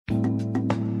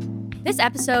This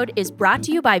episode is brought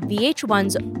to you by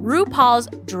VH1's RuPaul's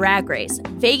Drag Race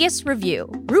Vegas Review.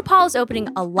 RuPaul is opening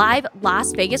a live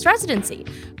Las Vegas residency.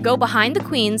 Go behind the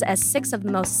queens as 6 of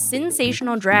the most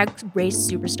sensational drag race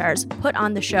superstars put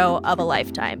on the show of a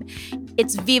lifetime.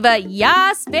 It's Viva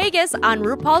Yas Vegas on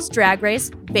RuPaul's Drag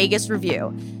Race Vegas Review.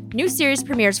 New series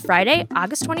premieres Friday,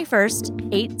 August 21st,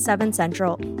 8/7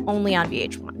 Central, only on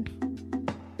VH1.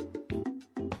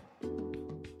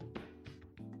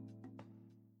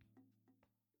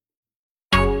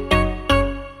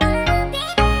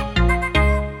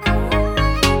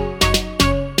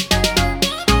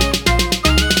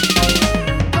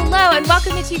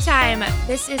 Welcome to Tea Time.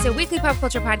 This is a weekly pop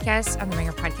culture podcast on the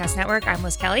Ringer Podcast Network. I'm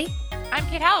Liz Kelly. I'm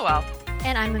Kate Hallowell.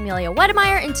 And I'm Amelia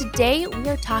Wedemeyer. And today we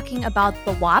are talking about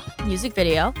the WAP music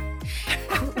video,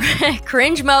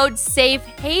 Cringe Mode Safe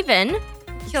Haven,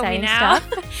 Kill me now,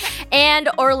 stuff, and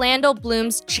Orlando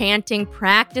Bloom's chanting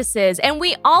practices. And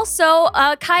we also,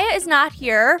 Kaya is not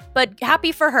here, but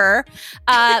happy for her.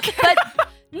 But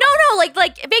No, like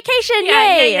vacation,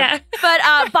 yay. Yeah. But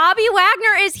Bobby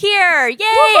Wagner is here, yay.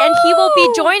 Woo-hoo! And he will be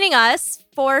joining us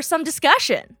for some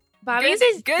discussion. Bobby's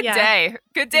good day.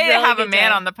 Good day really to have a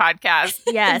man on the podcast.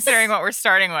 Yes. Considering what we're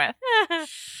starting with.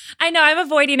 I know, I'm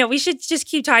avoiding it. We should just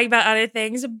keep talking about other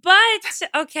things. But,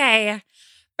 okay.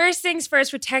 First things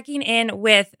first, we're checking in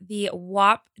with the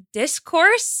WAP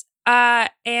discourse.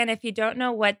 And if you don't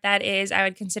know what that is, I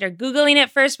would consider Googling it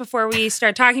first before we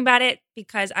start talking about it,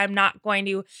 because I'm not going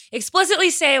to explicitly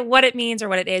say what it means or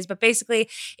what it is. But basically,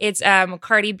 it's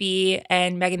Cardi B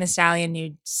and Megan Thee Stallion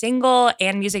new single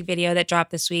and music video that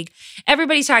dropped this week.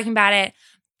 Everybody's talking about it.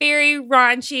 Very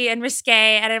raunchy and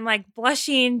risque, and I'm like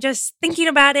blushing just thinking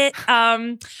about it.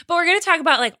 But we're going to talk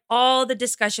about like all the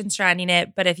discussion surrounding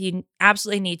it. But if you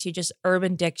absolutely need to, just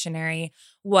Urban Dictionary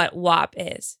what WAP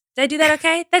is. Did I do that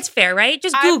okay? That's fair, right?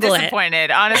 Just Google it. I'm disappointed,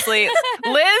 honestly.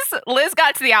 Liz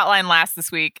got to the outline last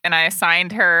this week, and I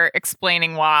assigned her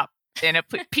explaining WAP in a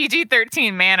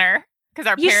PG-13 manner because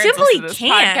our parents listen to this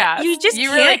podcast. You just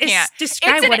really can't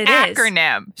describe what it is. It's an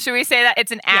acronym. Should we say that?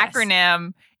 It's an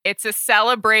acronym. It's a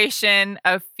celebration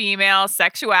of female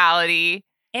sexuality.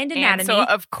 And anatomy. And so,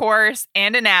 of course,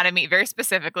 and anatomy, very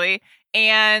specifically.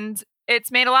 And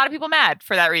it's made a lot of people mad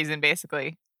for that reason,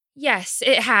 basically. Yes,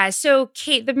 it has. So,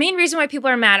 Kate, the main reason why people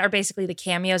are mad are basically the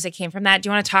cameos that came from that. Do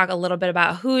you want to talk a little bit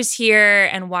about who's here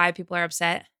and why people are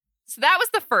upset? So that was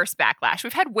the first backlash.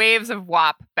 We've had waves of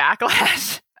WAP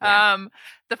backlash. Yeah.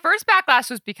 The first backlash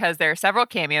was because there are several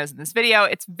cameos in this video.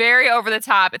 It's very over the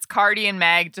top. It's Cardi and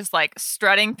Meg just like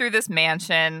strutting through this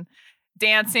mansion,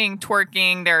 dancing,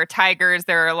 twerking. There are tigers,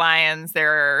 there are lions,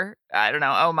 there are, I don't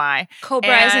know, oh my.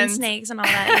 Cobras and snakes and all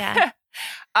that,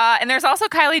 yeah. And there's also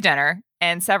Kylie Jenner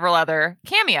and several other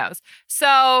cameos. So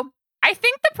I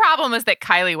think the problem is that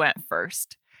Kylie went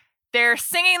first. They're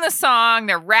singing the song,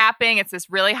 they're rapping, it's this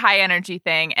really high energy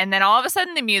thing. And then all of a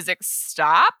sudden the music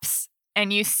stops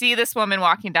and you see this woman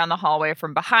walking down the hallway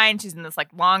from behind. She's in this like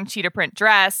long cheetah print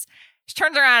dress. She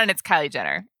turns around and it's Kylie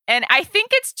Jenner. And I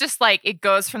think it's just like it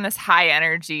goes from this high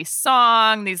energy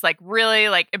song, these like really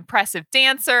like impressive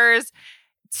dancers,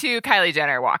 to Kylie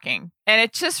Jenner walking. And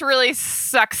it just really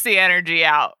sucks the energy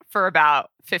out for about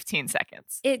 15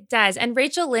 seconds. It does. And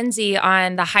Rachel Lindsay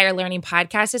on the Higher Learning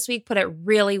podcast this week put it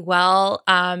really well.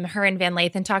 Her and Van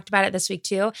Lathan talked about it this week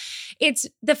too. It's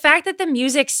the fact that the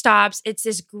music stops. It's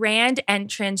this grand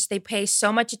entrance. They pay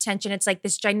so much attention. It's like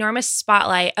this ginormous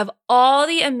spotlight of all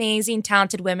the amazing,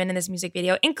 talented women in this music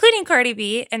video, including Cardi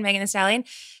B and Megan Thee Stallion.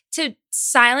 To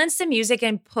silence the music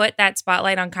and put that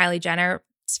spotlight on Kylie Jenner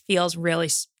feels really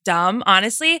dumb,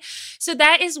 honestly. So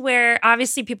that is where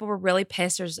obviously people were really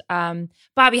pissed. There's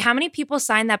Bobby, how many people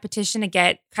signed that petition to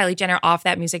get Kylie Jenner off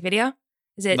that music video?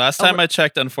 Is it last time I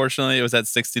checked, unfortunately, it was at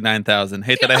 69,000.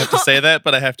 Hate that I have to say that,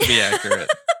 but I have to be accurate.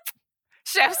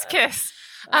 Chef's kiss.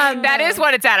 That is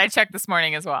what it's at. I checked this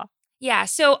morning as well. Yeah.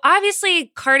 So obviously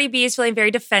Cardi B is feeling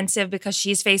very defensive because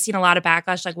she's facing a lot of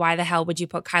backlash. Like, why the hell would you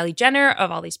put Kylie Jenner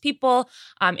of all these people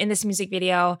in this music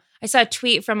video? I saw a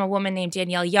tweet from a woman named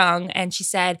Danielle Young, and she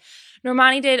said,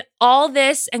 Normani did all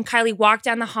this and Kylie walked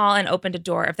down the hall and opened a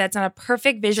door. If that's not a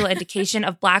perfect visual indication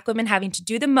of Black women having to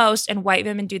do the most and white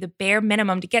women do the bare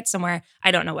minimum to get somewhere, I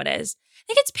don't know what is. I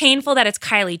think it's painful that it's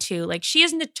Kylie too. Like, she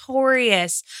is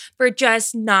notorious for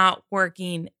just not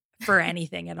working for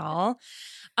anything at all.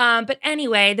 But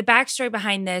anyway, the backstory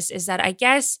behind this is that I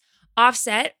guess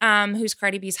Offset, who's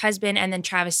Cardi B's husband, and then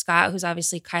Travis Scott, who's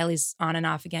obviously Kylie's on and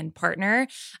off again partner,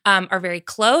 are very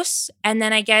close. And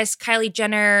then I guess Kylie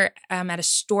Jenner at a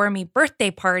Stormy birthday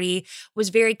party was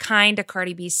very kind to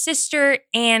Cardi B's sister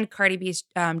and Cardi B's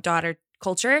daughter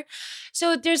Culture.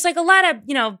 So there's like a lot of,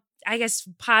 I guess,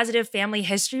 positive family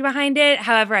history behind it.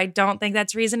 However, I don't think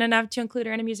that's reason enough to include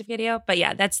her in a music video. But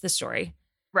yeah, that's the story.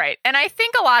 Right. And I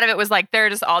think a lot of it was like there are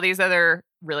just all these other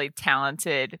really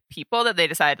talented people that they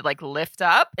decided to like lift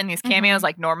up in these cameos,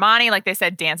 like Normani, like they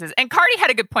said, dances. And Cardi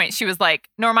had a good point. She was like,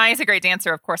 Normani's a great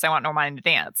dancer. Of course, I want Normani to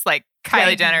dance. Like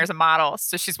Kylie Jenner is a model,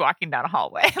 so she's walking down a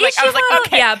hallway. Like I was like,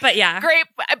 okay, yeah, but yeah, great.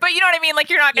 But you know what I mean? Like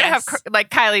you're not going to have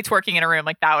like Kylie twerking in a room.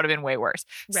 Like that would have been way worse.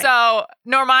 Right. So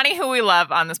Normani, who we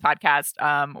love on this podcast,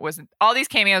 was all these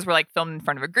cameos were like filmed in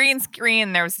front of a green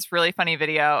screen. There was this really funny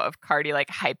video of Cardi like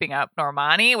hyping up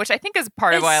Normani, which I think is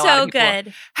part of why a lot of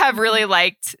people have really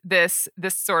liked this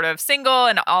sort of single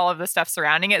and all of the stuff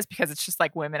surrounding it, is because it's just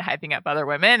like women hyping up other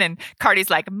women, and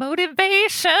Cardi's like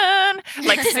motivation,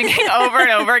 like singing over and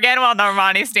over again while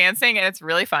Normani's dancing, and it's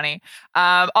really funny.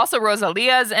 Also,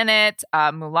 Rosalia's in it,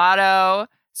 Mulatto,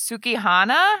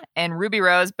 Sukihana, and Ruby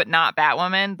Rose, but not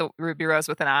Batwoman, the Ruby Rose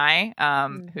with an I,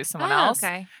 who's someone else.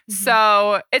 Okay.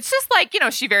 So it's just like, you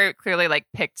know, she very clearly like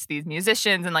picked these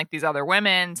musicians and like these other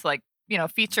women to like, you know,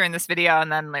 feature in this video.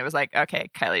 And then it was like, okay,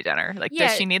 Kylie Jenner, like,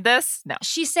 does she need this? No.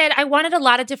 She said, I wanted a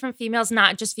lot of different females,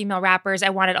 not just female rappers. I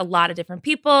wanted a lot of different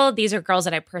people. These are girls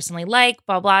that I personally like,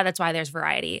 blah, blah. That's why there's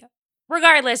variety.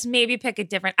 Regardless, maybe pick a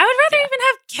different. I would rather even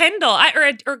have Kendall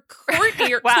or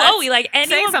Courtney or Chloe, like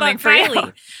anyone but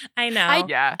Kylie. I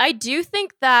know. I do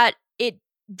think that it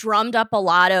drummed up a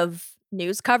lot of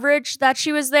news coverage that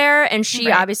she was there, and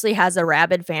she obviously has a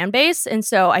rabid fan base, and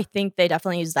so I think they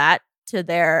definitely use that to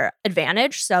their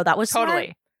advantage. So that was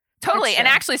totally. And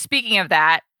actually, speaking of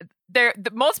that, the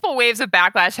multiple waves of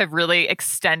backlash have really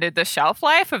extended the shelf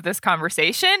life of this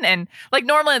conversation. And like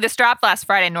normally this dropped last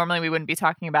Friday. Normally we wouldn't be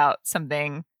talking about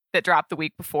something that dropped the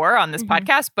week before on this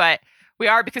podcast, but we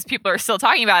are, because people are still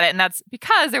talking about it. And that's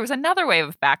because there was another wave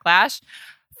of backlash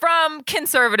from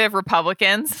conservative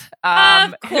Republicans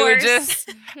who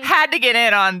just had to get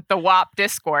in on the WAP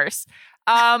discourse.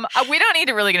 We don't need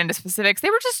to really get into specifics. They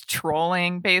were just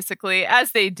trolling, basically,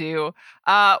 as they do.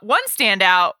 One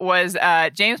standout was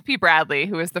James P. Bradley,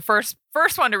 who was the first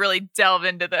one to really delve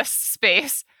into this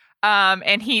space.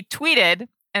 And he tweeted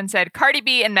and said, Cardi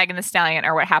B and Megan Thee Stallion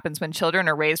are what happens when children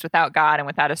are raised without God and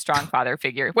without a strong father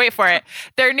figure. Wait for it.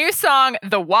 Their new song,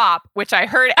 The WAP, which I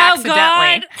heard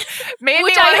accidentally.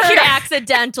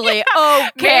 Accidentally.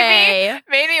 Okay.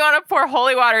 Made me want to pour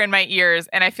holy water in my ears,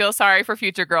 and I feel sorry for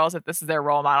future girls if this is their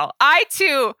role model. I,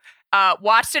 too,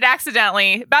 watched it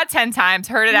accidentally about 10 times,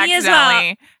 heard it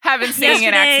accidentally, have been singing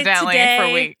it accidentally for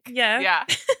a week. Yeah.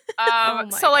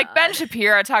 So like Ben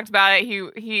Shapiro talked about it.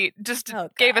 He just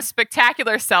gave a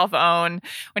spectacular self-own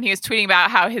when he was tweeting about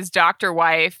how his doctor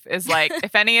wife is like,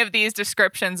 if any of these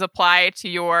descriptions apply to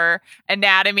your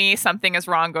anatomy, something is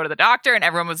wrong, go to the doctor. And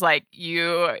everyone was like,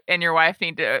 you and your wife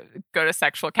need to go to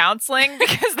sexual counseling,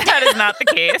 because that is not the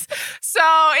case. So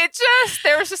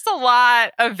there was just a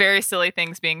lot of very silly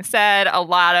things being said, a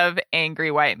lot of angry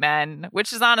white men,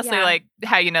 which is honestly like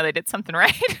how you know they did something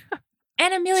right.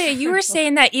 And Amelia, you were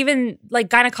saying that even like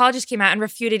gynecologists came out and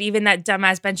refuted even that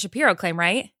dumbass Ben Shapiro claim,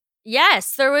 right?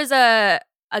 Yes, there was a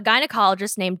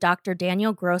gynecologist named Dr.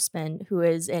 Daniel Grossman, who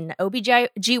is an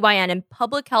OBGYN and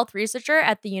public health researcher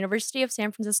at the University of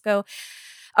San Francisco,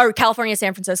 or California,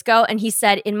 San Francisco. And he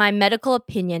said, in my medical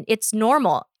opinion, it's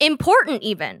normal, important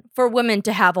even, for women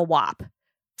to have a WAP.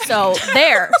 So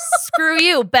there, screw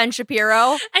you, Ben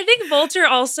Shapiro. I think Vulture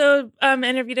also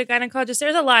interviewed a gynecologist.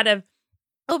 There's a lot of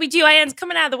OBGYNs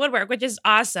coming out of the woodwork, which is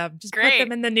awesome. Just put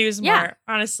them in the news more,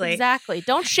 honestly. Exactly.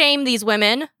 Don't shame these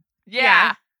women.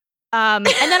 Yeah. And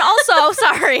then also,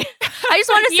 sorry, I just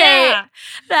want to say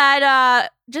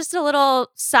that just a little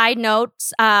side note,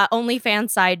 OnlyFans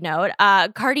side note,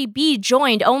 Cardi B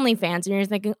joined OnlyFans, and you're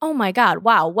thinking, oh my God,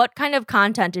 wow, what kind of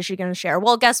content is she going to share?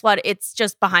 Well, guess what? It's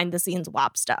just behind the scenes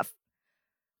WAP stuff,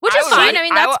 which is fine. I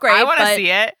mean, that's great. I want to see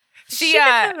it. She could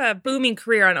have a booming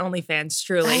career on OnlyFans,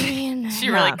 truly. I mean, she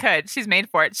really could. She's made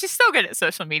for it. She's so good at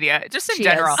social media, just in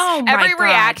general. Oh my every God.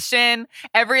 reaction,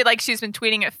 she's been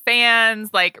tweeting at fans,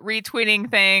 like retweeting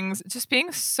things, just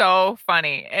being so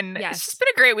funny. And it's just been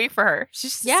a great week for her.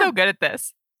 She's so good at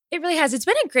this. It really has. It's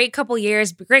been a great couple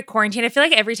years, great quarantine. I feel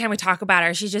like every time we talk about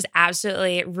her, she's just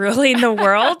absolutely ruling the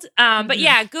world. But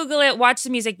yeah, Google it, watch the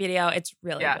music video. It's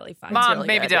really, really fun. Mom, really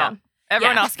maybe good, don't.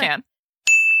 Everyone else can.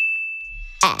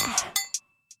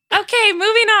 Okay,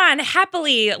 moving on.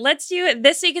 Happily, let's do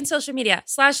This Week in Social Media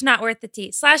 / Not Worth the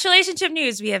Tea / Relationship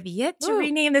News. We have yet to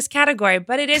rename this category,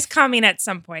 but it is coming at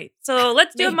some point. So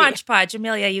let's do a Mod Podge.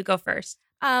 Amelia, you go first.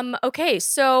 Okay,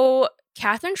 so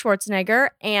Katherine Schwarzenegger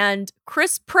and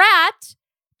Chris Pratt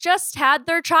just had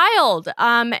their child,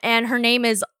 and her name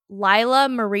is Lila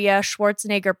Maria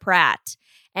Schwarzenegger Pratt.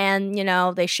 And,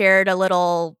 they shared a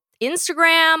little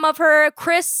Instagram of her.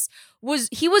 Chris was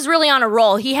really on a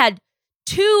roll. He had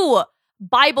 2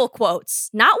 Bible quotes,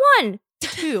 not 1,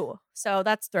 2. So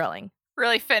that's thrilling.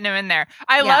 Really fitting him in there.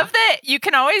 I love that you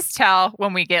can always tell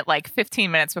when we get like 15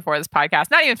 minutes before this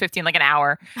podcast, not even 15, like an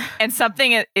hour, and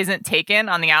something isn't taken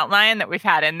on the outline that we've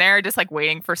had in there, just like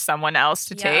waiting for someone else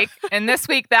to take. And this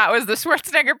week, that was the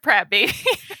Schwarzenegger Prep Baby.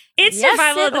 It's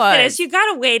survival of the fittest. You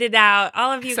got to wait it out.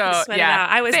 All of you can sweat it out.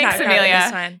 I was Thanks, not proud Amelia. of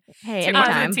this one. Hey,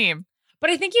 anytime. Team. But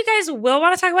I think you guys will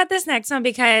want to talk about this next one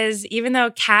because even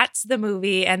though Cats, the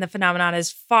movie, and the phenomenon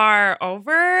is far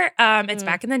over, it's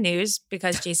back in the news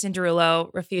because Jason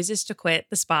Derulo refuses to quit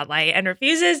the spotlight and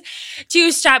refuses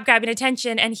to stop grabbing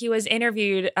attention. And he was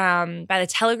interviewed by The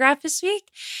Telegraph this week.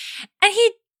 And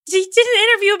he did an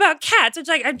interview about cats, which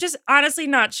I'm just honestly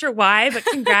not sure why, but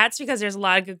congrats because there's a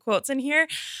lot of good quotes in here.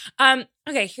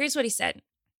 Okay, here's what he said.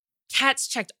 Cats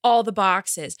checked all the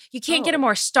boxes. You can't get a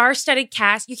more star-studded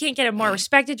cast. You can't get a more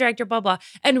respected director, blah, blah.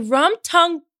 And Rum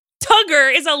Tum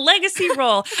Tugger is a legacy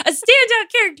role, a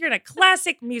standout character in a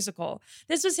classic musical.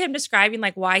 This was him describing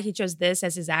like why he chose this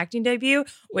as his acting debut,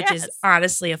 which is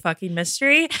honestly a fucking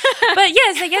mystery. But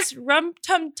yes, I guess Rum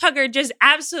Tum Tugger just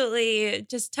absolutely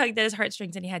just tugged at his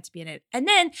heartstrings and he had to be in it. And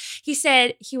then he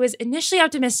said he was initially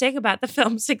optimistic about the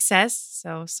film's success.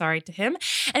 So sorry to him.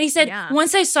 And he said,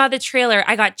 once I saw the trailer,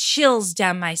 I got chills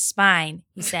down my spine.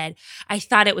 He said, I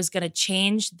thought it was going to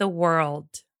change the world.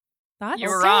 Thoughts? You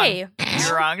were wrong. You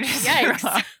were wrong.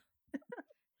 Yikes.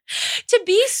 To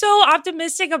be so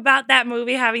optimistic about that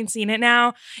movie, having seen it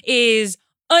now, is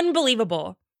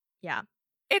unbelievable. Yeah.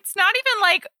 It's not even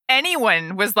like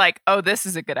anyone was like, oh, this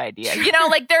is a good idea.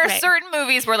 Like there are certain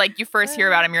movies where like you first hear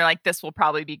about them, you're like, this will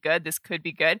probably be good. This could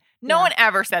be good. No one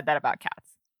ever said that about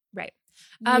Cats. Right.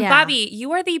 Bobby,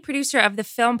 you are the producer of the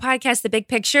film podcast, The Big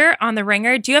Picture on The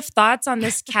Ringer. Do you have thoughts on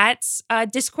this Cats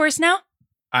discourse now?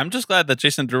 I'm just glad that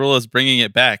Jason Derulo is bringing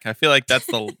it back. I feel like that's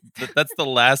the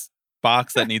last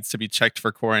box that needs to be checked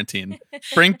for quarantine.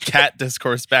 Bring cat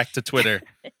discourse back to Twitter.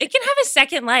 It can have a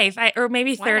second life, or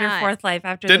maybe third or fourth life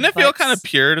after. Didn't it feel kind of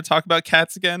pure to talk about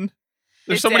cats again?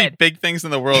 There's so many big things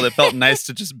in the world. It felt nice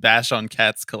to just bash on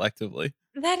cats collectively.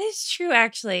 That is true,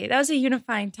 actually. That was a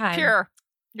unifying time. Pure.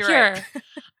 You're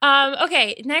right.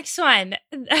 Okay, next one.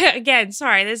 Again,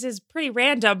 sorry, this is pretty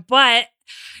random, but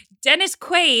Dennis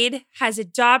Quaid has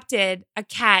adopted a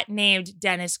cat named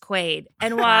Dennis Quaid.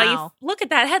 And while you look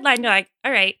at that headline, you're like,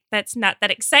 all right, that's not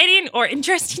that exciting or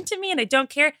interesting to me, and I don't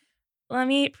care. Let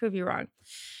me prove you wrong.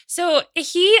 So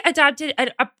he adopted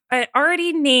an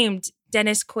already named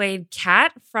Dennis Quaid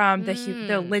cat from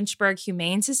the Lynchburg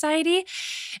Humane Society.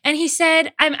 And he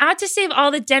said, I'm out to save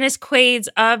all the Dennis Quaids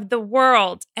of the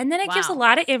world. And then it gives a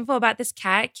lot of info about this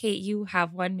cat. Kate, you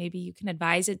have one. Maybe you can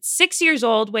advise. It's 6 years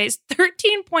old, weighs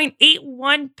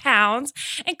 13.81 pounds,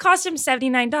 and cost him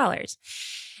 $79.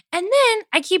 And then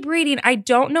I keep reading. I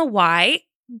don't know why,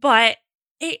 but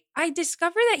I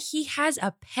discovered that he has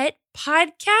a pet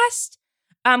podcast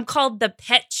called The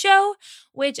Pet Show,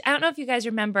 which I don't know if you guys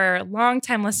remember.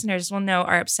 Longtime listeners will know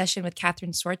our obsession with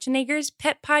Catherine Schwarzenegger's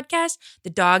pet podcast,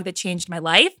 The Dog That Changed My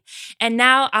Life. And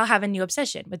now I'll have a new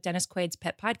obsession with Dennis Quaid's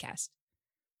pet podcast.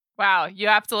 Wow, you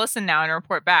have to listen now and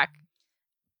report back.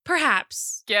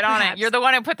 Perhaps. Get on it. You're the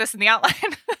one who put this in the outline.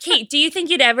 Kate, do you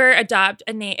think you'd ever adopt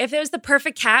a name? If it was the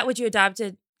perfect cat, would you adopt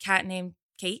a cat named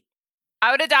Kate? I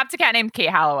would adopt a cat named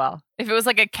Kate Hallowell. If it was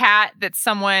like a cat that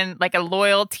someone, like a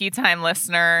loyal Tea Time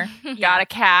listener, got a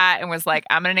cat and was like,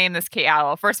 I'm going to name this Kate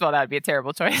Hallowell. First of all, that would be a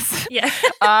terrible choice. Yeah.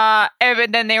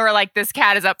 And then they were like, this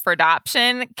cat is up for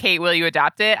adoption. Kate, will you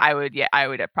adopt it? I would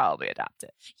probably adopt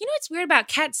it. You know what's weird about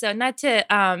cats, though? Not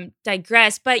to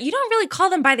digress, but you don't really call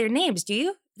them by their names, do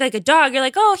you? Like a dog, you're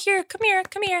like, oh, here, come here.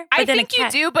 But I then think you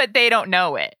do, but they don't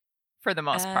know it for the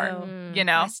most part.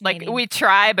 Like we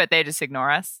try, but they just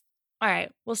ignore us. All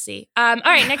right, we'll see. All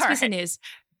right, next piece of news.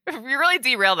 We really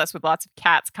derailed us with lots of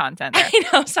cats content there. I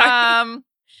know, sorry.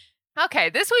 Okay,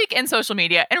 this week in social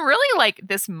media, and really like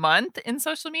this month in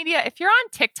social media, if you're on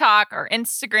TikTok or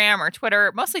Instagram or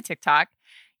Twitter, mostly TikTok,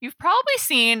 you've probably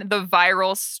seen the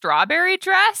viral strawberry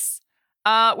dress,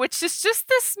 which is just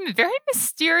this very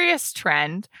mysterious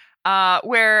trend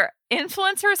where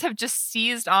influencers have just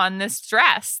seized on this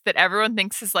dress that everyone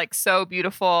thinks is like so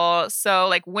beautiful, so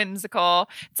like whimsical.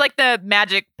 It's like the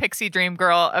magic pixie dream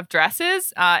girl of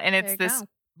dresses. And it's this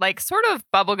like sort of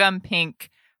bubblegum pink,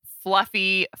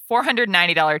 fluffy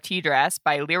 $490 tea dress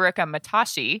by Lyrica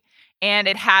Matashi. And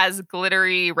it has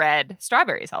glittery red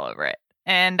strawberries all over it.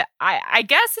 And I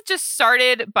guess it just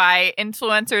started by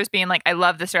influencers being like, I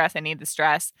love this dress. I need this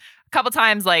dress. A couple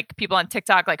times, like people on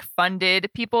TikTok like funded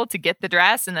people to get the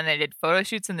dress, and then they did photo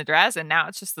shoots in the dress, and now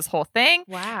it's just this whole thing.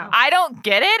 Wow. I don't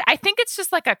get it. I think it's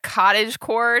just like a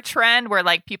cottagecore trend where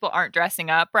like people aren't dressing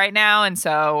up right now, and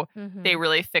so they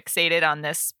really fixated on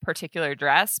this particular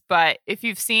dress. But if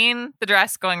you've seen the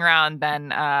dress going around, then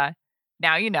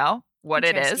now you know what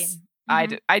it is.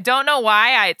 I don't know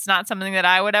why. It's not something that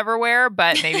I would ever wear,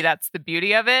 but maybe that's the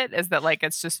beauty of it, is that like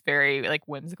it's just very like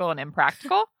whimsical and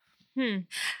impractical.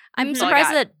 I'm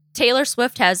surprised that Taylor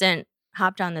Swift hasn't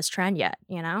hopped on this trend yet,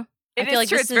 you know? It is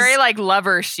true. It's very like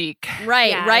lover chic.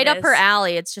 Right, Yeah, right it up her is.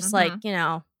 alley. It's just like, you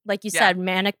know, like you said,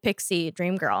 manic pixie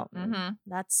dream girl. Mhm.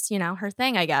 That's, you know, her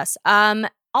thing, I guess.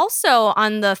 Also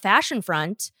on the fashion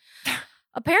front,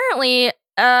 apparently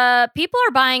people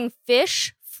are buying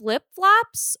fish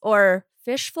flip-flops or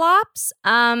fish flops.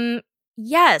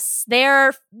 Yes,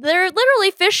 they're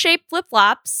literally fish-shaped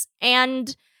flip-flops,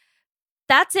 and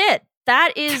that's it.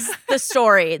 That is the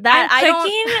story. That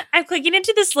I'm clicking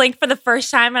into this link for the first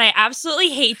time, and I absolutely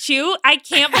hate you. I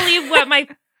can't believe what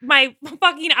my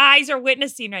fucking eyes are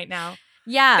witnessing right now.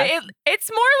 Yeah.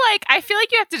 It's more like, I feel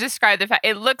like you have to describe the fact.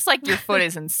 It looks like your foot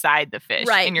is inside the fish.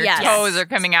 Right, And your yes. toes are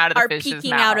coming out of the fish's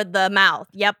peeking mouth. out of the mouth.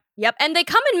 Yep. And they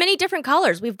come in many different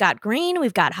colors. We've got green,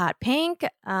 we've got hot pink.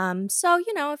 So,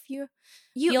 you know, if you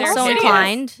feel so also-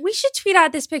 inclined. We should tweet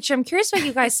out this picture. I'm curious what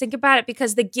you guys think about it,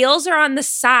 because the gills are on the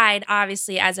side,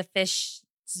 obviously, as a fish's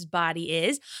body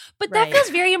is, but that Right. feels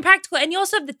very impractical. And you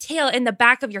also have the tail in the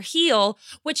back of your heel,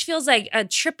 which feels like a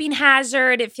tripping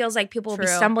hazard. It feels like people will be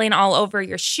True. stumbling all over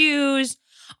your shoes.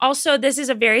 Also, this is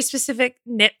a very specific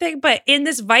nitpick, but in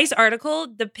this Vice article,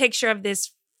 the picture of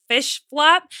this fish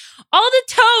flop, all the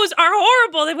toes are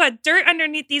horrible. They've got dirt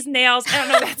underneath these nails. I don't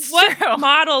know That's what true.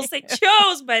 models they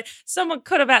chose, but someone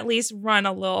could have at least run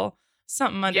a little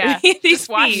something Yeah. underneath these Just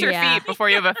wash feet. your Yeah. feet before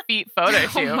you have a feet photo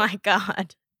shoot. Oh my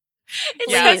God. It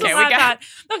Yeah, says okay, a we lot got-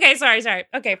 about. Okay, sorry.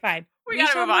 Okay, fine. We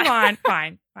gotta shall move on.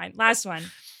 Fine. Last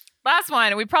one. Last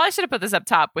one. We probably should have put this up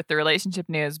top with the relationship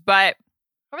news, but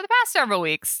over the past several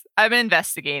weeks, I've been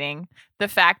investigating the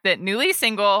fact that newly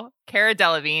single Cara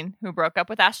Delevingne, who broke up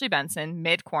with Ashley Benson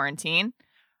mid-quarantine,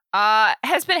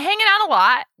 has been hanging out a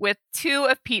lot with two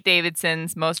of Pete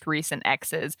Davidson's most recent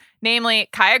exes, namely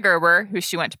Kaya Gerber, who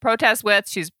she went to protest with.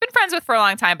 She's been friends with for a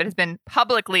long time, but has been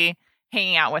publicly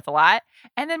hanging out with a lot.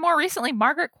 And then more recently,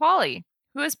 Margaret Qualley,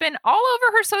 who has been all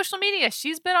over her social media.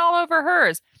 She's been all over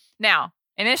hers. Now,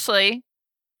 initially,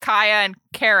 Kaya and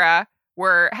Cara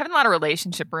were having a lot of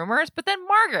relationship rumors, but then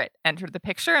Margaret entered the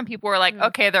picture and people were like,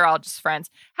 okay, they're all just friends.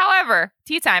 However,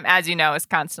 Tea Time, as you know, is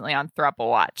constantly on Throuple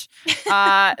Watch.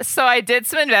 So I did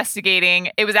some investigating.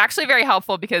 It was actually very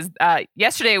helpful because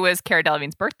yesterday was Cara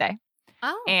Delevingne's birthday.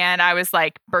 Oh. And I was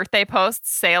like, birthday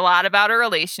posts say a lot about her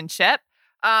relationship.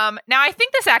 Now, I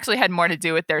think this actually had more to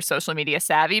do with their social media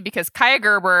savvy, because Kaya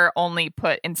Gerber only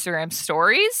put Instagram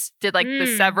stories, did like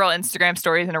the several Instagram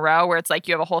stories in a row where it's like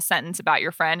you have a whole sentence about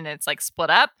your friend and it's like split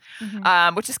up,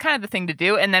 which is kind of the thing to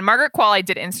do. And then Margaret Qualley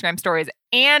did Instagram stories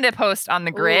and a post on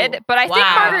the grid. Ooh, but I think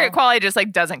wow. Margaret Qualley just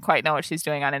like doesn't quite know what she's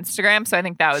doing on Instagram. So I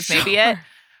think that was maybe it.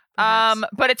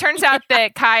 But it turns out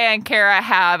that Kaya and Cara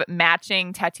have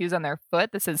matching tattoos on their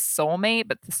foot. This is soulmate,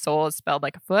 but the soul is spelled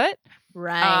like a foot.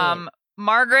 Right.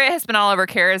 Margaret has been all over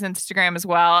Cara's Instagram as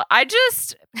well. I'm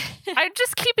just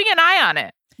keeping an eye on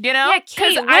it, you know? Yeah,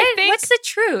 Kate, what's the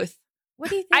truth? What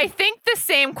do you think? I think the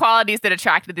same qualities that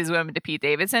attracted these women to Pete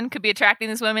Davidson could be attracting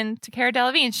these women to Cara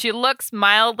Delevingne. She looks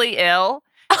mildly ill.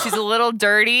 She's a little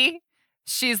dirty.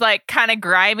 She's like kind of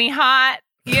grimy hot,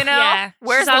 you know? Yeah,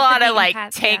 Wears she's a off the lot of beaten like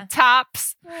path, tank yeah.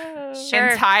 tops Sure.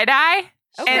 and tie-dye.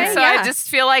 Okay, And so yeah. I just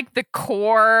feel like the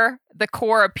core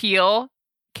appeal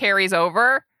carries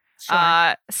over.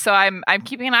 Sure. So I'm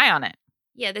keeping an eye on it.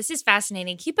 Yeah, this is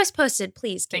fascinating. Keep us posted,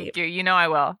 please, Kate. Thank you. You know I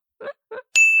will.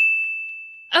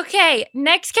 Okay,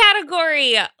 next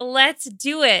category. Let's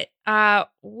do it.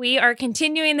 We are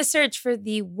continuing the search for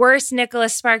the worst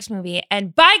Nicholas Sparks movie,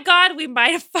 and by God, we might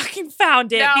have fucking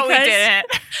found it. No, we because didn't.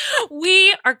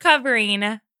 we are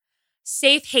covering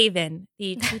Safe Haven,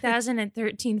 the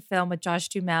 2013 film with Josh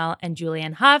Duhamel and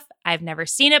Julianne Hough. I've never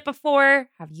seen it before.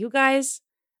 Have you guys?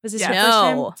 Was this your first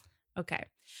time? No. Okay.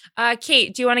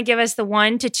 Kate, do you want to give us the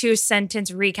 1 to 2 sentence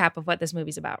recap of what this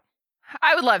movie's about?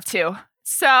 I would love to.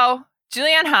 So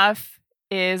Julianne Hough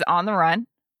is on the run.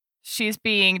 She's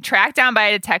being tracked down by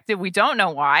a detective. We don't know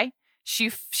why.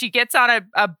 She gets on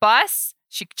a bus.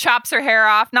 She chops her hair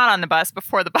off, not on the bus,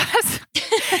 before the bus.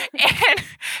 And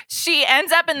she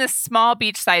ends up in this small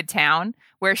beachside town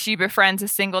where she befriends a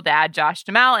single dad, Josh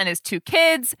Duhamel, and his 2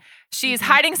 kids. She's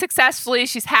hiding successfully.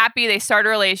 She's happy. They start a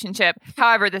relationship.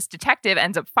 However, this detective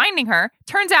ends up finding her.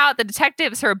 Turns out the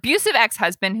detective is her abusive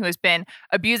ex-husband who has been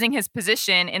abusing his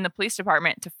position in the police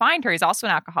department to find her. He's also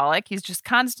an alcoholic. He's just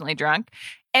constantly drunk.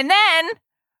 And then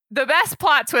the best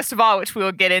plot twist of all, which we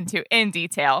will get into in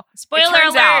detail. Spoiler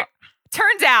alert.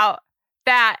 Turns out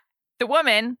that the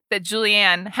woman that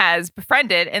Julianne has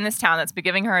befriended in this town that's been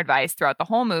giving her advice throughout the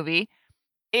whole movie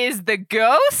is the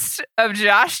ghost of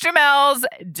Josh Duhamel's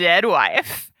dead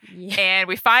wife. Yeah. And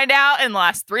we find out in the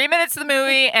last 3 minutes of the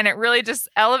movie, and it really just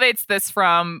elevates this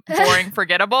from boring,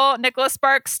 forgettable Nicholas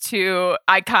Sparks to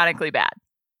iconically bad.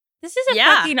 This is a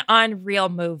fucking unreal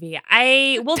movie.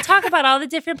 We'll talk about all the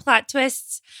different plot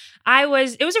twists. It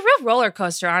was a real roller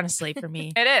coaster, honestly, for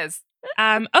me. It is.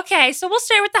 Okay, so we'll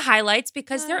start with the highlights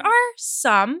because there are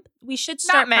some. We should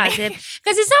start Not many. positive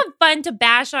because it's not fun to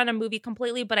bash on a movie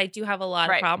completely, but I do have a lot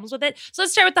of problems with it. So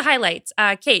let's start with the highlights.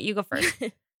 Kate, you go first.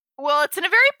 Well, it's in a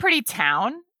very pretty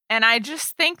town, and I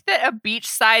just think that a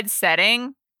beachside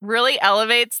setting really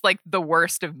elevates like the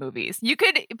worst of movies.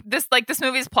 This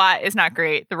movie's plot is not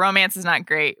great, the romance is not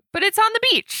great, but it's on the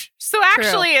beach, so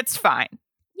actually it's fine.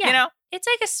 Yeah. You know? It's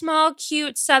like a small,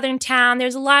 cute southern town.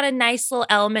 There's a lot of nice little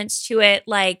elements to it.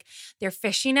 Like they're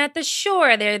fishing at the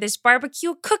shore. There's this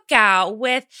barbecue cookout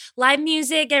with live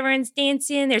music. Everyone's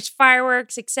dancing. There's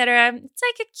fireworks, etc. It's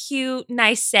like a cute,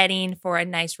 nice setting for a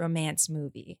nice romance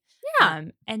movie. Yeah.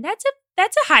 And that's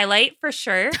a highlight for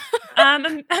sure.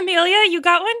 Amelia, you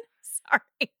got one?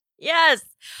 Sorry. Yes.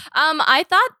 I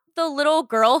thought the little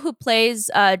girl who plays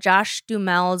Josh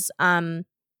Duhamel's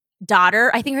daughter,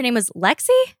 I think her name was Lexi.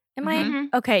 Am I?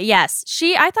 Okay, yes.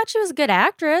 I thought she was a good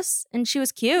actress and she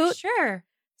was cute.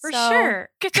 For sure.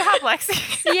 Good job,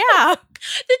 Lexi. Yeah.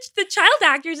 The child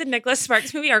actors in Nicholas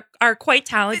Sparks' movie are quite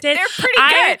talented. They're pretty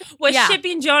I good. was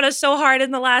shipping Jonah so hard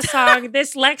in the last song.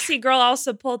 This Lexi girl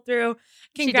also pulled through.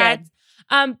 Congrats.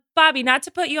 Bobby, not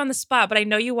to put you on the spot, but I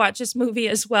know you watch this movie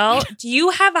as well. Do you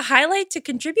have a highlight to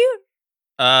contribute?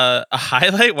 A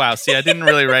highlight? Wow. See, I didn't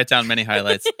really write down many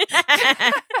highlights.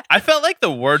 I felt like the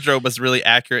wardrobe was really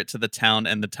accurate to the town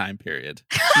and the time period.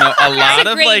 A lot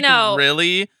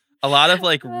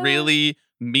of really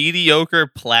mediocre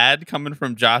plaid coming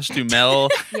from Josh Duhamel.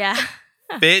 Yeah.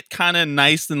 Fit kind of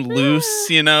nice and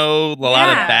loose, a lot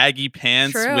of baggy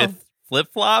pants with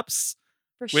flip-flops.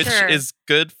 Which is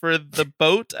good for the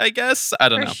boat, I guess. I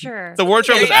don't know. Sure. The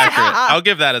wardrobe was accurate. I'll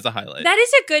give that as a highlight. That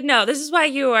is a good note. This is why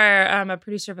you are a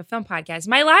producer of a film podcast.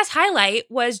 My last highlight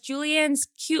was Julianne's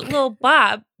cute little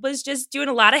Bob was just doing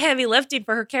a lot of heavy lifting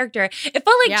for her character. It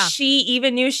felt like she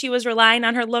even knew she was relying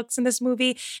on her looks in this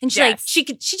movie, and she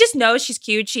just knows she's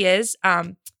cute. She is.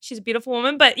 She's a beautiful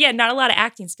woman, but not a lot of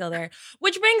acting skill there.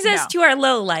 Which brings us to our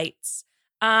low lights.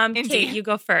 Kate, you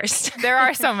go first. There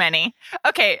are so many.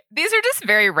 Okay, these are just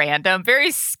very random, very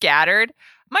scattered.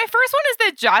 My first one is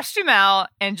that Josh Duhamel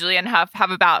and Julianne Hough have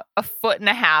about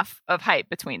 1.5 feet of height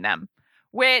between them,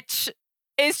 which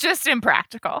is just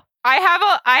impractical. I have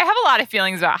a lot of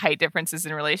feelings about height differences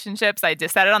in relationships. I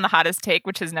just said it on The Hottest Take,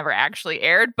 which has never actually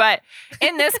aired. But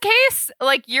in this case,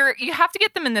 like you have to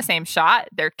get them in the same shot.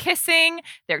 They're kissing,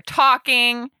 they're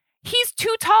talking. He's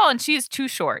too tall and she's too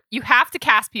short. You have to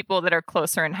cast people that are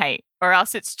closer in height, or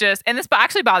else it's just, and this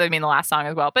actually bothered me in the last song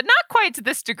as well, but not quite to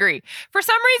this degree. For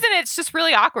some reason, it's just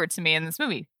really awkward to me in this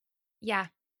movie. Yeah,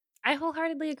 I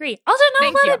wholeheartedly agree. Also,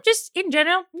 not a lot of, just in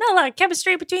general, not a lot of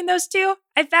chemistry between those two,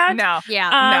 I found. No.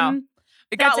 Yeah. No.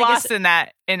 It got lost in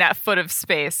that foot of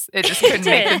space. It just couldn't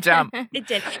make the jump. It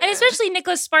did. And especially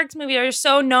Nicholas Sparks movies are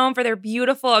so known for their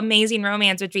beautiful, amazing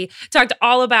romance, which we talked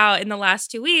all about in the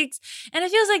last 2 weeks. And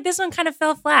it feels like this one kind of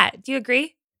fell flat. Do you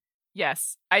agree?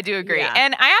 Yes, I do agree. Yeah.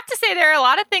 And I have to say there are a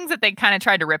lot of things that they kind of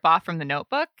tried to rip off from The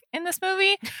Notebook in this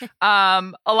movie.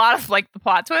 A lot of like the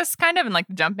plot twists kind of and like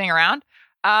the jumping around.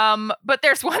 But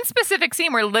there's one specific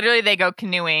scene where literally they go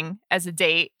canoeing as a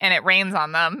date and it rains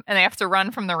on them and they have to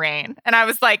run from the rain. And I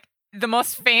was like, the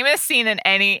most famous scene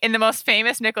in the most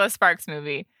famous Nicholas Sparks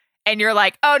movie. And you're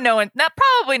like, oh,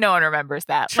 probably no one remembers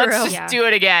that. True. Let's just do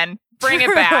it again. Bring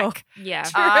it back. Yeah.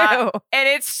 True. And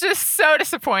it's just so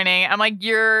disappointing. I'm like,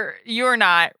 you're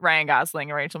not Ryan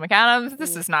Gosling and Rachel McAdams.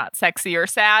 This is not sexy or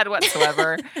sad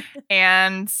whatsoever.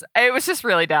 And it was just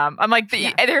really dumb. I'm like,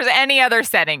 there's any other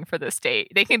setting for this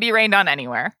date. They can be rained on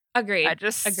anywhere. Agreed.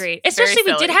 Agreed. Especially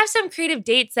we did have some creative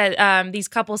dates that these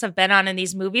couples have been on in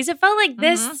these movies. It felt like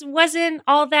this wasn't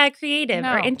all that creative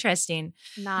or interesting.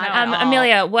 Not at all.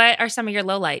 Amelia, what are some of your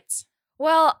lowlights?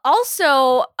 Well,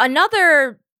 also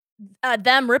another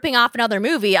them ripping off another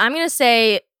movie. I'm going to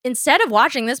say instead of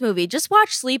watching this movie, just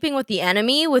watch Sleeping with the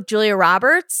Enemy with Julia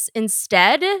Roberts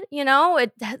instead. You know,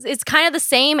 it's kind of the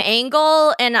same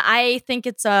angle, and I think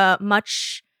it's a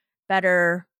much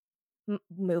better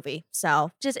movie.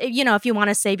 So just, you know, if you want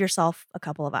to save yourself a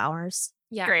couple of hours.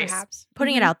 Yeah, Grace. perhaps.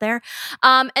 Putting it out there.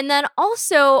 And then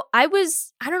also, I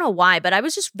don't know why, but I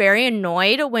was just very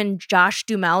annoyed when Josh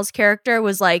Duhamel's character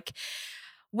was like,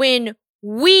 when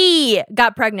we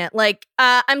got pregnant, like,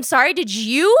 I'm sorry, did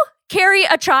you carry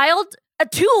a child,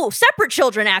 two separate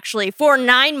children actually, for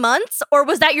 9 months? Or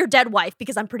was that your dead wife?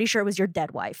 Because I'm pretty sure it was your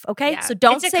dead wife. Okay. Yeah. So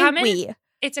don't It's a say we.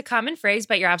 It's a common phrase,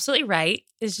 but you're absolutely right.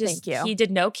 It's just Thank you. he did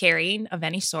no carrying of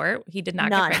any sort. He did not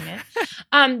None. get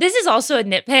pregnant. This is also a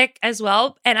nitpick as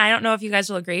well, and I don't know if you guys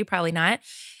will agree. Probably not.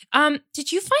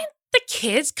 Did you find the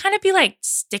kids kind of be like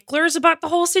sticklers about the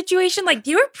whole situation? Like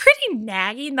they were pretty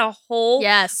nagging the whole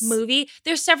Yes. movie.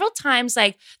 There's several times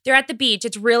like they're at the beach.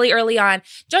 It's really early on.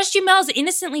 Josh Duhamel's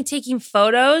innocently taking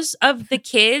photos of the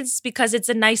kids because it's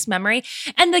a nice memory.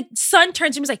 And the son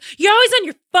turns to him and is like, "You're always on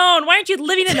your phone. Why aren't you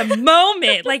living in the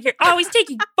moment? Like you're always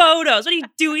taking photos. What are you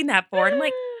doing that for?" And I'm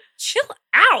like, chill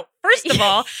out. First of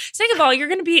all, second of all, you're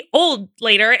going to be old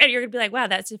later and you're going to be like, wow,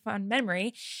 that's a fun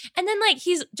memory. And then like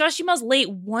Josh Duhamel's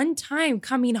late one time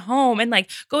coming home and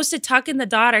like goes to tuck in the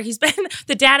daughter. He's been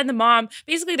the dad and the mom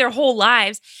basically their whole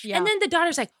lives. Yeah. And then the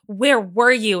daughter's like, "Where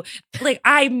were you? Like,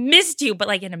 I missed you," but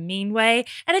like in a mean way.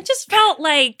 And it just felt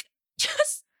like,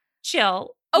 just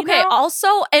chill. you Okay. know? Also,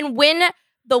 and when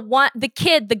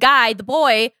the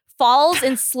boy falls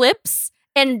and slips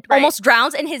and Right. almost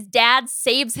drowns, and his dad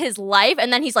saves his life,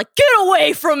 and then he's like, "Get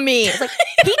away from me!" It's like,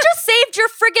 he just saved your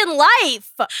friggin'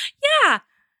 life. Yeah.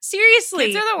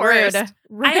 Seriously. Kids are the worst.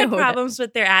 Rude. I had problems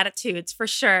with their attitudes for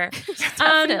sure.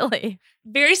 Definitely.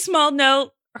 Very small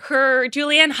note.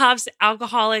 Julianne Hough's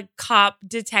alcoholic cop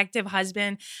detective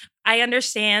husband. I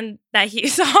understand that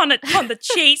he's on the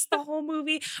chase the whole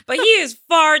movie, but he is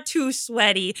far too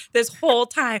sweaty this whole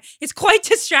time. It's quite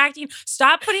distracting.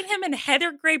 Stop putting him in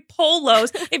heather gray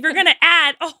polos if you're going to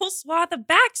add a whole swath of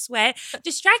back sweat.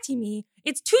 Distracting me.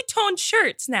 It's two-tone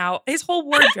shirts now. His whole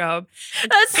wardrobe.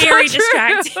 That's so Very true.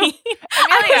 distracting.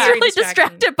 I was Very really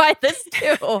distracting. distracted by this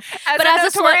too. But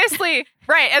as a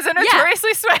as a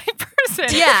notoriously sweaty person.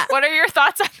 Yeah. What are your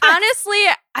thoughts on that?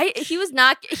 Honestly,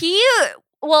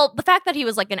 the fact that he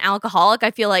was like an alcoholic,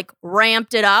 I feel like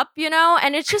ramped it up, you know?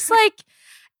 And it's just like,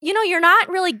 you know, you're not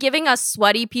really giving us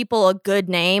sweaty people a good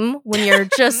name when you're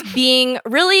just being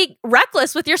really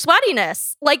reckless with your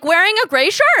sweatiness. Like wearing a gray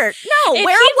shirt. No, If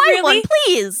wear he a white really- one,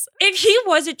 please. If he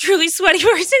was a truly sweaty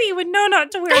person, he would know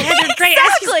not to wear heather gray. As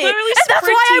he's Exactly. literally And that's why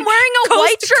I'm sprinting wearing a coast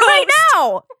white to shirt right coast.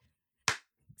 now.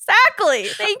 Exactly.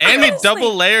 Thank And you. he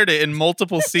double layered it in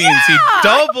multiple scenes. He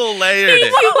double layered Thank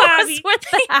it you, What Bobby. was with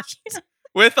that?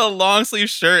 with a long sleeve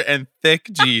shirt and thick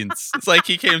jeans. It's like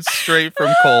he came straight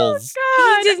from Kohl's.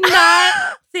 He did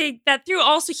not think that through.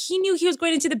 Also, he knew he was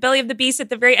going into the belly of the beast at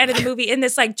the very end of the movie in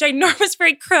this like ginormous,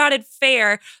 very crowded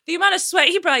fair. The amount of sweat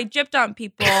he probably dripped on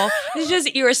people is just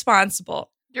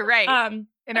irresponsible. You're right.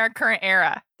 In our current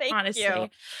era. Thank Honestly. you.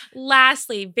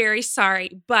 Lastly, very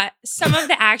sorry, but some of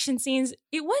the action scenes,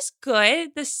 it was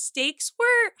good. The stakes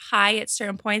were high at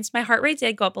certain points. My heart rate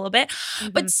did go up a little bit,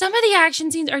 but some of the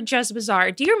action scenes are just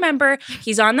bizarre. Do you remember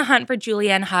he's on the hunt for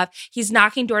Julianne Hough? He's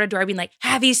knocking door to door being like,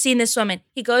 "Have you seen this woman?"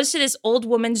 He goes to this old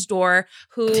woman's door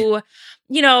who,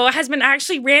 you know, has been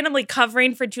actually randomly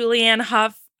covering for Julianne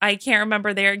Hough. I can't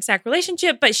remember their exact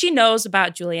relationship, but she knows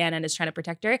about Julianne and is trying to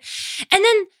protect her. And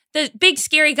then the big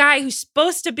scary guy who's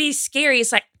supposed to be scary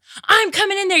is like, "I'm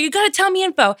coming in there. You got to tell me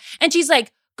info." And she's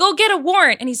like, "Go get a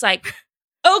warrant." And he's like,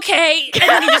 "Okay." And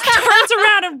then he just turns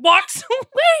around and walks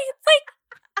away. It's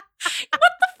like,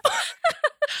 what the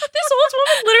fuck? This old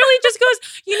woman literally just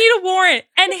goes, "You need a warrant."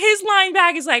 And his line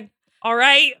back is like, "All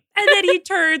right." And then he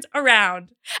turns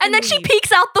around. And then she leaves.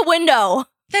 peeks out the window.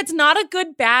 That's not a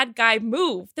good bad guy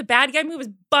move. The bad guy move is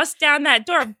bust down that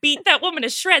door, beat that woman to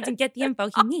shreds, and get the info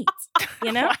he needs.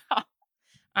 You know? Wow.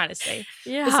 Honestly.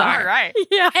 Yeah. Bizarre. All right.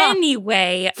 Yeah.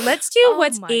 Anyway, let's do Oh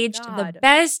what's my aged God. the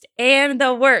best and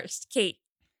the worst. Kate.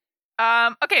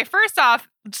 Okay, first off,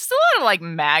 just a lot of like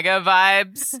MAGA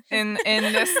vibes in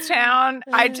this town.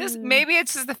 Maybe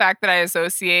it's just the fact that I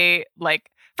associate like,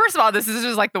 first of all, this is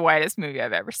just like the whitest movie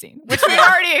I've ever seen, which we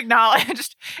already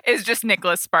acknowledged is just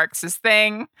Nicholas Sparks'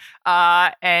 thing.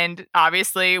 And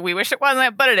obviously we wish it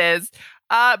wasn't, but it is.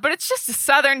 But it's just a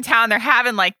southern town. They're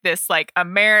having like this like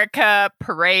America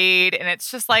parade. And it's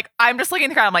just like, I'm just looking at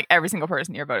the crowd. I'm like, every single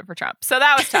person here voted for Trump. So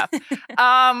that was tough.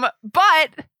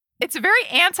 But it's a very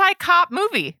anti-cop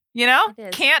movie, you know? It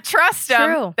is. Can't trust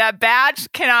them. True. That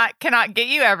badge cannot get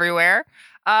you everywhere.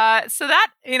 So that,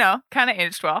 kind of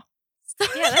aged well.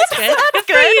 Yeah, that's good.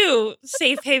 Good for you,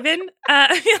 Safe Haven.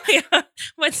 Amelia,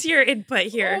 what's your input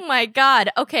here? Oh my God.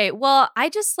 Okay. Well, I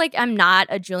just I'm not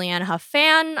a Julianne Hough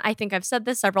fan. I think I've said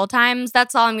this several times.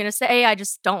 That's all I'm going to say. I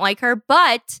just don't like her.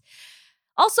 But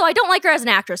also, I don't like her as an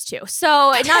actress too. So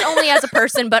not only as a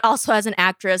person, but also as an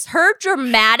actress. Her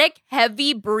dramatic,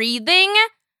 heavy breathing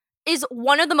is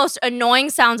one of the most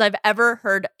annoying sounds I've ever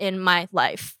heard in my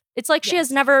life. It's like she has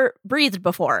never breathed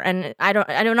before, and I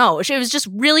don't know. She was just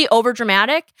really over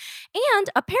dramatic, and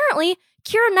apparently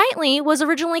Keira Knightley was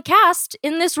originally cast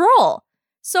in this role.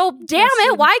 So damn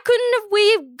it, why couldn't have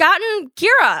we gotten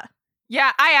Keira?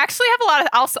 Yeah, I actually have a lot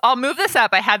of. I'll move this up.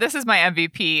 I had this as my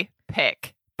MVP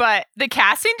pick, but the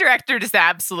casting director just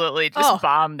absolutely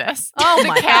bombed this. Oh the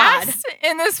my cast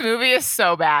in this movie is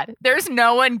so bad. There's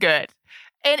no one good,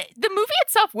 and the movie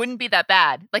itself wouldn't be that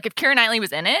bad. Like if Keira Knightley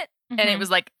was in it. And it was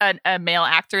like a male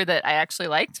actor that I actually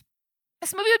liked,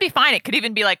 this movie would be fine. It could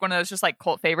even be like one of those just like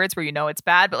cult favorites where it's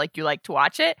bad, but like you like to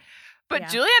watch it. But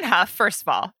Julianne Hough, first of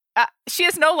all, she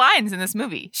has no lines in this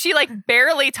movie. She like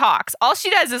barely talks. All she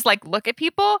does is like look at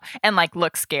people and like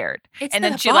look scared. And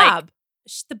then she Bob.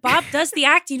 The Bob does the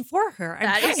acting for her.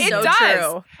 That is so does.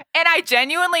 true. And I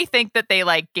genuinely think that they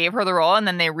like gave her the role and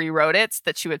then they rewrote it so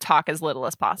that she would talk as little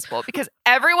as possible because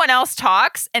everyone else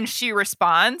talks and she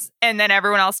responds and then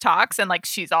everyone else talks and like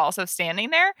she's also standing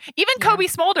there. Even Kobe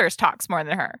Smulders talks more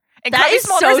than her. And that Kobe is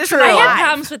Smulders so is true. I alive. have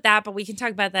problems with that, but we can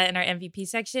talk about that in our MVP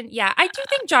section. Yeah, I do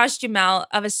think Josh Duhamel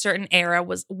of a certain era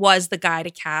was the guy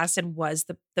to cast and was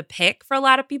the pick for a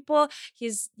lot of people.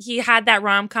 He had that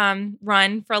rom-com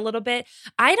run for a little bit.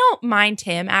 I don't mind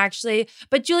him actually,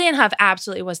 but Julianne Hough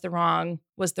absolutely was the wrong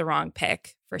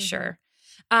pick for sure.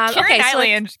 Keira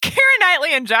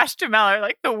Knightley and Josh Duhamel are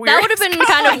like the weirdest. That would have been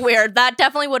kind of weird. That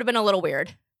definitely would have been a little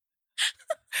weird.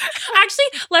 Actually,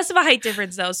 less of a height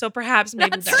difference though, so perhaps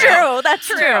maybe that's true. That's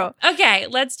true. Okay,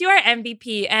 let's do our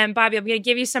MVP. And Bobby, I'm going to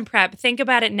give you some prep. Think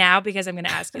about it now because I'm going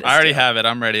to ask you this. I already have it.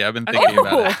 I'm ready. I've been thinking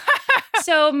about it.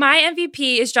 So my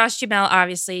MVP is Josh Duhamel.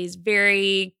 Obviously, he's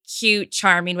very cute,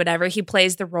 charming, whatever. He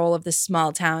plays the role of the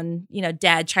small town,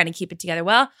 dad trying to keep it together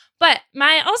well. But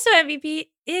my also MVP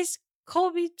is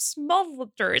Colby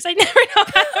Smulders. I never know how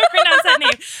to pronounce that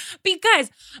name.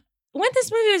 Because when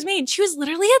this movie was made, she was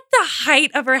literally at the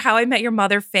height of her How I Met Your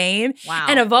Mother fame. Wow.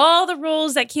 And of all the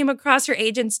roles that came across her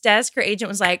agent's desk, her agent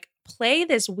was like, play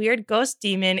this weird ghost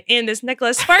demon in this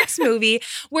Nicholas Sparks movie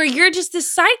where you're just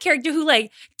this side character who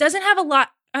like doesn't have a lot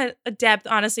of depth,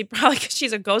 honestly, probably because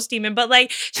she's a ghost demon, but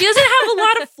like she doesn't have a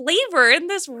lot of flavor in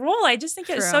this role. I just think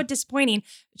it was so disappointing.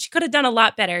 She could have done a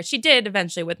lot better. She did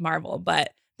eventually with Marvel,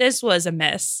 but this was a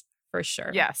miss for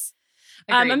sure. Yes.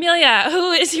 Amelia,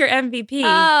 who is your MVP?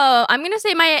 Oh, I'm going to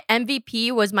say my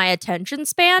MVP was my attention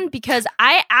span because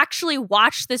I actually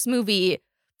watched this movie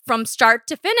from start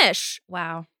to finish.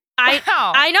 Wow.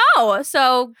 I know.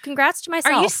 So congrats to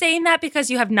myself. Are you saying that because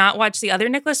you have not watched the other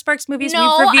Nicholas Sparks movies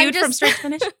No, we've reviewed from start to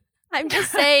finish? I'm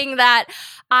just saying that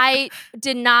I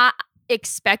did not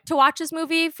expect to watch this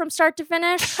movie from start to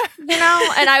finish, and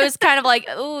I was kind of like,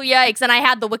 oh, yikes. And I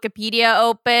had the Wikipedia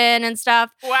open and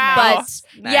stuff. Wow. But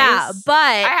nice.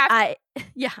 I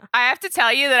have to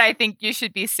tell you that I think you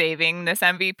should be saving this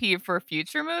MVP for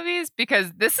future movies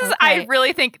because this is, I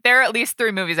really think there are at least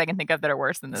 3 movies I can think of that are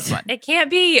worse than this one. It can't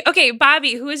be. Okay,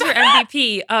 Bobby, who is your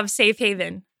MVP of Safe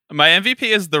Haven? My MVP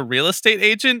is the real estate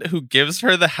agent who gives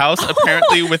her the house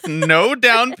apparently with no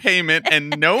down payment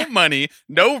and no money,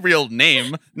 no real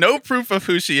name, no proof of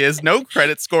who she is, no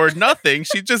credit score, nothing.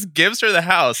 She just gives her the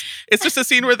house. It's just a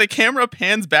scene where the camera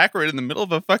pans backward in the middle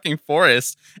of a fucking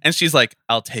forest and she's like,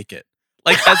 I'll take it.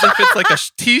 Like as if it's like a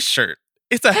t-shirt.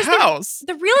 It's a house.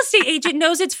 The real estate agent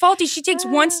knows it's faulty. She takes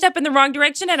one step in the wrong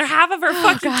direction and half of her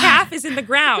fucking calf is in the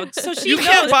ground. So she knows.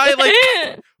 Can't buy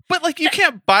But you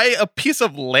can't buy a piece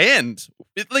of land.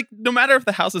 No matter if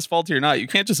the house is faulty or not, you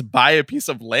can't just buy a piece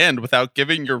of land without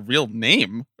giving your real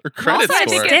name or credit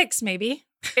score. Sticks, maybe.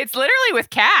 It's literally with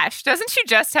cash. Doesn't she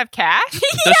just have cash?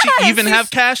 Does she even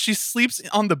have cash? She sleeps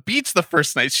on the beach the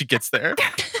first night she gets there.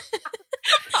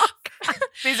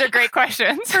 These are great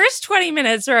questions. First 20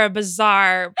 minutes are a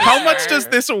bizarre. How much does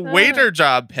this waiter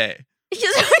job pay?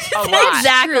 A lot.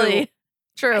 Exactly.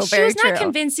 True. She was not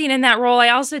convincing in that role. I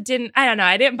also didn't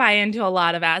buy into a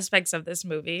lot of aspects of this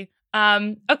movie.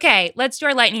 Okay, let's do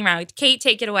our lightning round. Kate,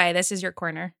 take it away. This is your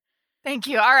corner. Thank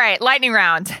you. All right, lightning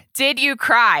round. Did you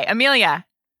cry? Amelia?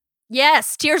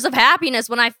 Yes, tears of happiness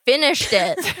when I finished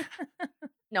it.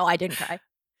 No, I didn't cry.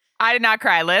 I did not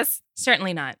cry. Liz?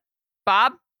 Certainly not.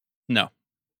 Bob? No.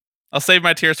 I'll save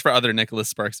my tears for other Nicholas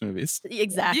Sparks movies.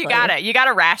 Exactly. You got it. You got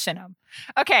to ration them.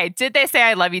 Okay. Did they say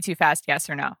I love you too fast? Yes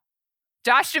or no?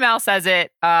 Josh Duhamel says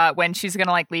it when she's going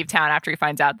to like leave town after he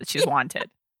finds out that she's wanted.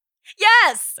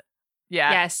 Yes.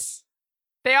 Yeah. Yes.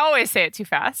 They always say it too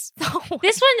fast.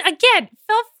 This one, again,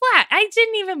 fell flat. I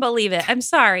didn't even believe it. I'm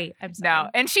sorry. No.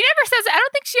 And she never says it. I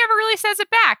don't think she ever really says it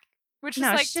back, which is No,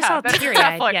 like she's just all tough. That's a teary-eyed,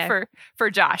 tough look yeah. for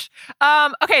Josh.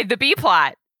 Okay. The B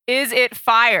plot. Is it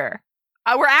fire?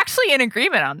 We're actually in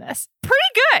agreement on this. Pretty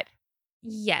good.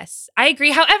 Yes, I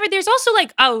agree. However, there's also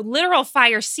like a literal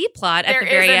fire C plot at the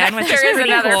very end, which is there is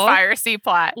pretty another cool. Fire C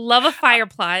plot. Love a fire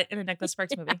plot in a Nicholas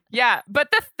Sparks movie. Yeah,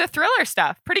 but the thriller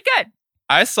stuff, pretty good.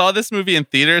 I saw this movie in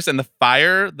theaters, and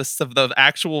the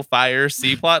actual fire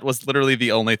C plot was literally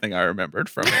the only thing I remembered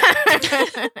from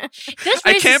it.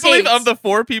 I can't believe of the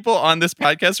 4 people on this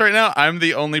podcast right now, I'm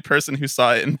the only person who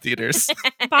saw it in theaters.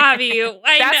 Bobby.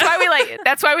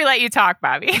 That's why we let you talk,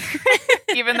 Bobby,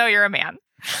 even though you're a man.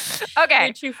 Okay, You're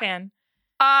a true fan.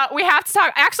 We have to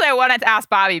talk. Actually, I wanted to ask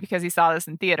Bobby because he saw this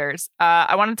in theaters.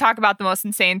 I want to talk about the most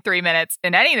insane 3 minutes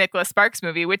in any Nicholas Sparks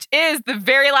movie, which is the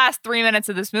very last 3 minutes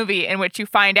of this movie in which you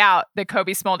find out that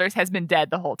Cobie Smulders has been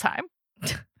dead the whole time.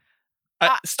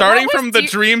 Starting from the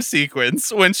dream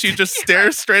sequence when she just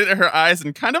stares straight at her eyes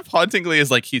and kind of hauntingly is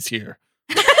like, he's here.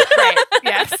 Right.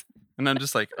 Yes. And I'm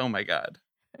just like, oh my God.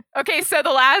 Okay, so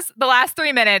the last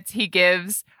 3 minutes he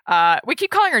gives, we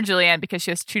keep calling her Julianne because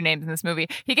she has 2 names in this movie.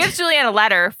 He gives Julianne a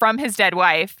letter from his dead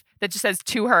wife that just says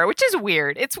to her, which is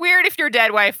weird. It's weird if your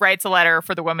dead wife writes a letter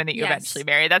for the woman that you eventually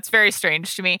marry. That's very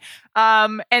strange to me.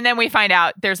 And then we find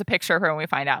out there's a picture of her and we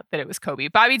find out that it was Cobie.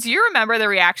 Bobby, do you remember the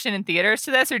reaction in theaters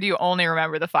to this or do you only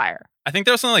remember the fire? I think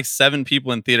there was only like 7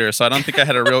 people in theater, so I don't think I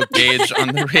had a real gauge on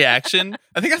the reaction.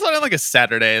 I think I saw it on like a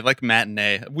Saturday, like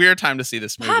matinee. Weird time to see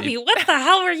this movie. Bobby, what the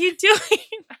hell were you doing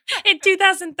in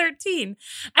 2013?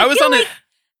 I was on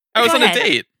a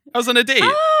date. I was on a date.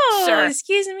 Oh, Sure.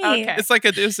 excuse me. Okay. It's like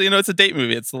it's a date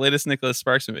movie. It's the latest Nicholas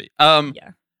Sparks movie. Yeah.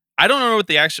 I don't know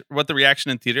what the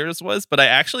reaction in theaters was, but I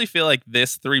actually feel like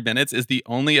this 3 minutes is the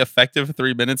only effective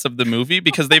 3 minutes of the movie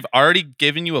because they've already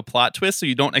given you a plot twist, so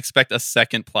you don't expect a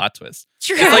second plot twist.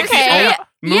 True. It's like Okay.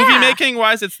 movie making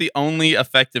wise, it's the only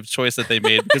effective choice that they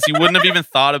made because you wouldn't have even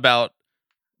thought about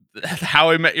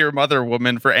How I Met Your Mother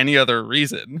woman for any other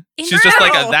reason. She's just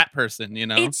like that person, you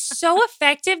know? It's so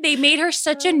effective. They made her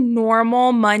such a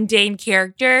normal, mundane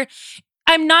character.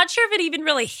 I'm not sure if it even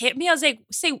really hit me. I was like,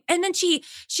 and then she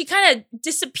kind of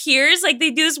disappears. Like they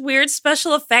do this weird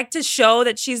special effect to show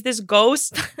that she's this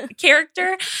ghost character.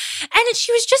 And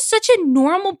she was just such a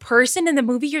normal person in the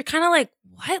movie. You're kind of like,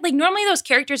 what? Like normally those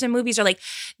characters in movies are like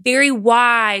very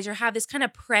wise or have this kind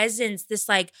of presence, this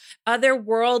like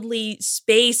otherworldly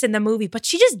space in the movie, but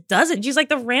she just doesn't. She's like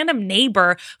the random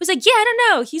neighbor who's like, yeah, I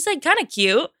don't know. He's like kind of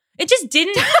cute. It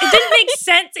didn't make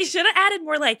sense. They should have added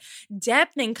more like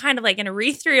depth and kind of like an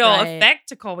ethereal effect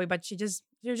to Colby, but she was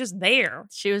just there.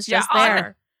 She was just Yeah,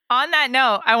 there. On that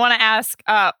note, I want to ask,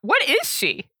 what is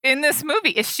she in this movie?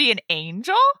 Is she an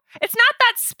angel? It's not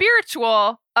that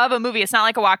spiritual of a movie. It's not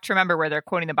like A Walk to Remember where they're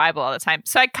quoting the Bible all the time.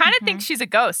 So I kind of think she's a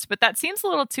ghost, but that seems a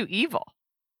little too evil.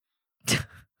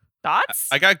 Thoughts?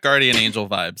 I got guardian angel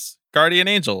vibes. Guardian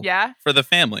angel. Yeah. For the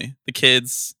family, the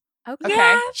kids. Okay.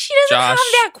 Yeah, she doesn't have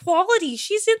Josh. that quality.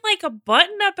 She's in like a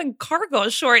button up and cargo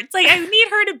shorts. Like I need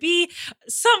her to be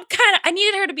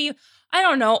I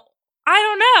don't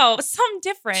know, something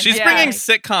different. She's Yeah. bringing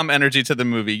sitcom energy to the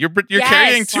movie. You're Yes,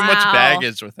 carrying too much wow.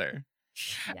 baggage with her.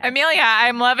 Yeah. Amelia,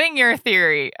 I'm loving your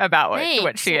theory about what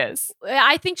Thanks. she is.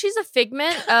 I think she's a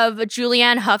figment of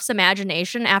Julianne Huff's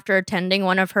imagination after attending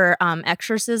one of her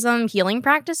exorcism healing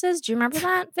practices. Do you remember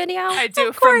that video? I do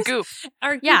Of from course. Goop.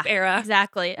 Our group Yeah. era.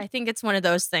 Exactly. I think it's one of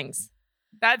those things.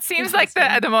 That seems like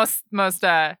the most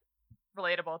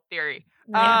relatable theory.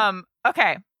 Yeah.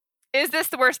 Okay. Is this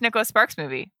the worst Nicholas Sparks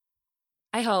movie?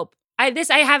 I hope. I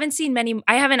haven't seen many.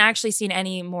 I haven't actually seen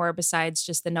any more besides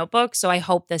just The Notebook. So I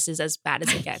hope this is as bad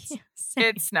as it gets.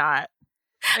 It's not.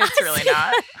 It's really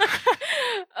not.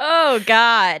 Oh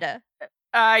God.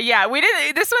 Yeah, we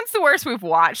didn't. This one's the worst we've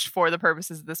watched for the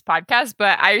purposes of this podcast,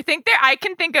 but I think I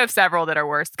can think of several that are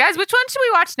worse. Guys, which one should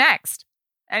we watch next?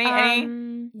 Any?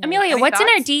 Amelia, Any what's in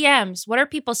our thoughts? DMs? What are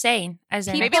people saying? As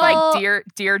in, Maybe People- like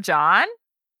Dear John.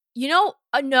 You know,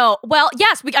 no. Well,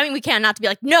 yes. We can not to be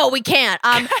like, no, we can't.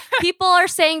 People are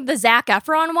saying the Zac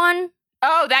Efron one.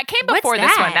 Oh, that came What's before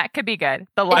this one. that? That could be good.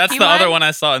 The Lucky That's the other one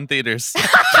I saw in theaters.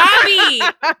 Bobby,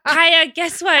 Kaya,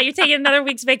 guess what? You're taking another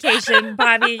week's vacation.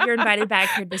 Bobby, you're invited back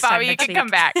here this time Bobby, you next can week. come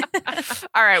back.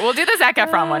 All right, we'll do the Zac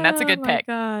Efron one. That's a good pick.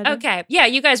 God. Okay. Yeah,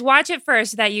 you guys watch it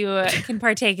first so that you can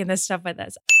partake in this stuff with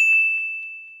us.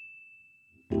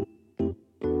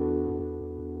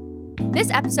 This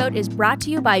episode is brought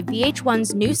to you by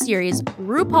VH1's new series,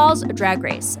 RuPaul's Drag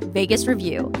Race, Vegas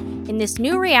Review. In this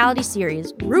new reality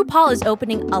series, RuPaul is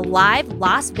opening a live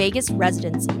Las Vegas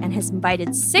residency and has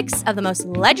invited 6 of the most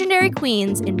legendary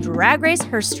queens in Drag Race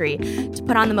history to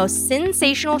put on the most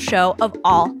sensational show of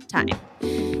all time.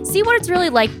 See what it's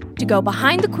really like to go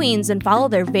behind the queens and follow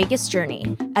their Vegas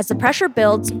journey. As the pressure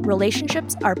builds,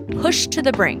 relationships are pushed to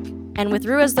the brink. And with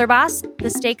Ru as their boss,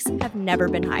 the stakes have never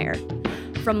been higher.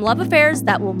 From love affairs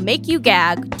that will make you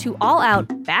gag to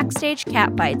all-out backstage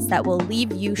catfights that will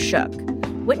leave you shook.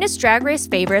 Witness Drag Race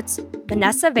favorites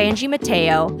Vanessa Vanjie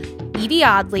Mateo, Evie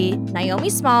Oddly, Naomi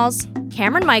Smalls,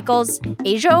 Cameron Michaels,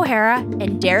 Asia O'Hara,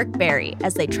 and Derek Barry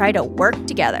as they try to work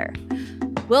together.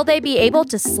 Will they be able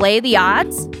to slay the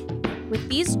odds? With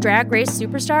these Drag Race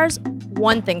superstars,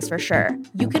 one thing's for sure.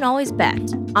 You can always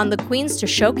bet on the queens to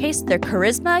showcase their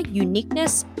charisma,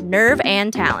 uniqueness, nerve,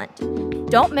 and talent.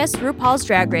 Don't miss RuPaul's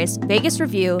Drag Race Vegas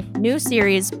Review new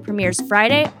series premieres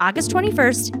Friday, August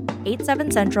 21st,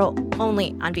 8/7 Central,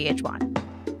 only on VH1.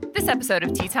 This episode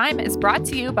of Tea Time is brought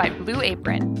to you by Blue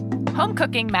Apron. Home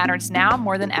cooking matters now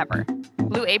more than ever.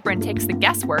 Blue Apron takes the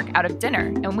guesswork out of dinner,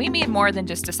 and we mean more than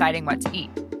just deciding what to eat.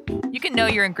 You can know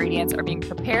your ingredients are being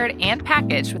prepared and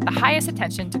packaged with the highest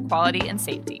attention to quality and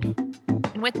safety.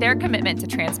 And with their commitment to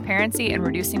transparency and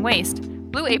reducing waste,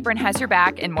 Blue Apron has your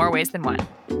back in more ways than one.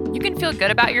 You can feel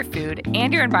good about your food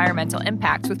and your environmental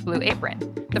impacts with Blue Apron,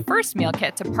 the first meal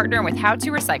kit to partner with How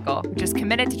to Recycle, which is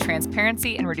committed to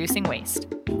transparency and reducing waste.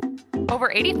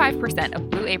 Over 85% of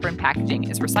Blue Apron packaging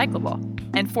is recyclable,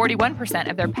 and 41%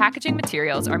 of their packaging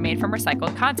materials are made from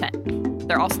recycled content.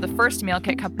 They're also the first meal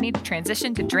kit company to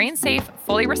transition to drain-safe,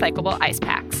 fully recyclable ice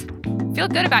packs. Feel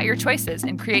good about your choices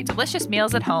and create delicious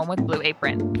meals at home with Blue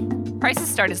Apron. Prices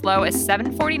start as low as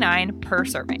 $7.49 per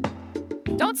serving.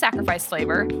 Don't sacrifice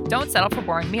flavor. Don't settle for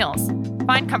boring meals.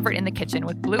 Find comfort in the kitchen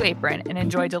with Blue Apron and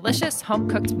enjoy delicious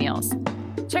home-cooked meals.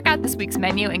 Check out this week's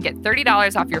menu and get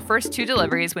 $30 off your first 2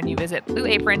 deliveries when you visit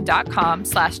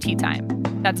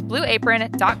blueapron.com/teatime. That's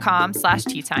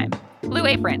blueapron.com/teatime. Blue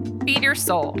Apron, feed your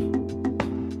soul.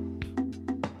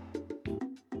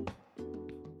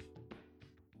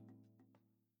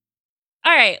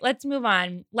 All right, let's move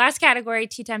on. Last category,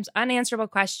 Tea Time's unanswerable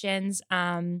questions.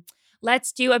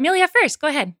 Let's do Amelia first. Go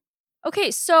ahead.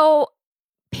 Okay, so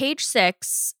page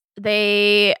 6,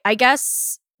 they, I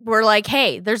guess, were like,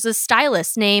 hey, there's a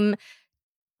stylist named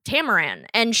Tamaran,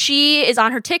 and she is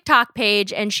on her TikTok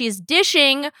page, and she's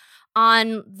dishing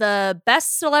on the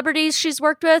best celebrities she's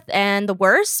worked with and the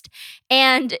worst.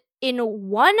 And in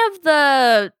one of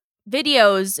the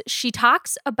videos, she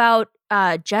talks about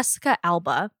Jessica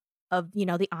Alba of,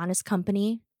 The Honest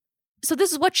Company. So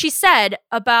this is what she said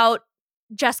about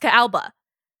Jessica Alba.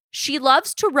 She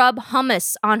loves to rub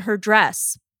hummus on her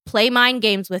dress, play mind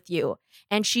games with you,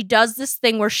 and she does this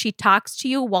thing where she talks to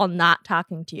you while not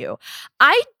talking to you.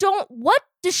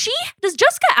 Does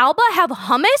Jessica Alba have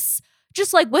hummus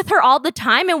just like with her all the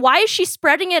time? And why is she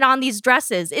spreading it on these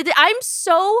dresses? I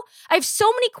have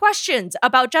so many questions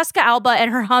about Jessica Alba and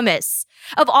her hummus,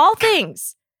 of all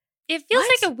things. It feels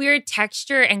like a weird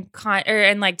texture and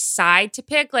like side to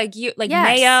pick. Yes.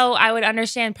 Mayo, I would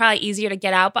understand, probably easier to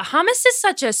get out. But hummus is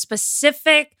such a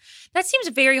specific. That seems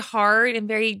very hard and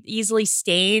very easily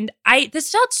stained.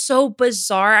 This felt so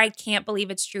bizarre. I can't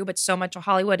believe it's true. But so much of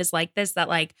Hollywood is like this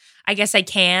that I guess I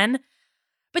can.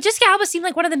 But Jessica Alba seemed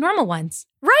like one of the normal ones.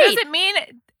 Right. Does it mean,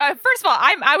 first of all,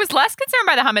 I was less concerned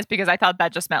by the hummus because I thought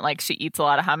that just meant she eats a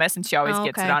lot of hummus and she always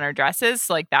gets it on her dresses.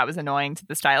 So that was annoying to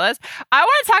the stylist. I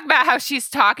want to talk about how she's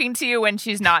talking to you when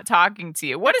she's not talking to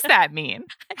you. What does that mean?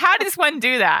 How does one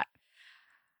do that?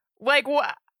 What?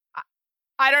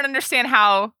 I don't understand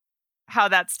how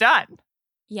that's done.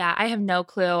 Yeah, I have no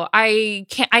clue. I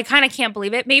kind of can't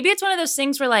believe it. Maybe it's one of those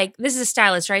things where this is a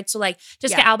stylist, right? So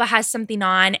Jessica Alba has something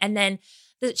on and then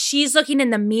she's looking in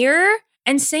the mirror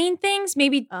and saying things.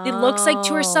 Maybe it looks like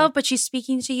to herself, but she's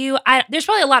speaking to you. There's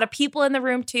probably a lot of people in the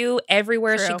room too,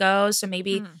 everywhere she goes. So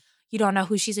maybe you don't know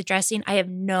who she's addressing. I have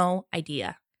no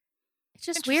idea. It's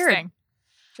just weird.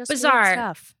 Just bizarre weird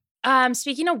stuff.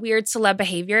 Speaking of weird celeb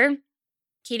behavior,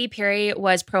 Katy Perry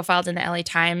was profiled in the LA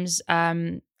Times,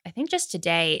 I think just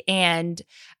today. And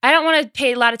I don't want to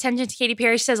pay a lot of attention to Katy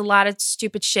Perry. She says a lot of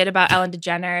stupid shit about Ellen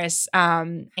DeGeneres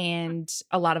and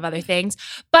a lot of other things.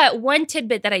 But one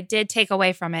tidbit that I did take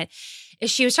away from it is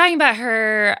she was talking about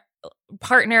her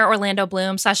partner, Orlando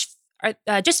Bloom, / just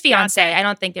fiance. I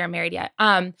don't think they're married yet.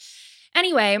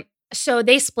 Anyway, so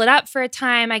they split up for a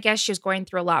time. I guess she was going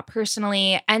through a lot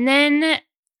personally. And then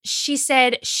she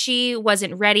said she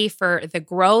wasn't ready for the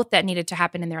growth that needed to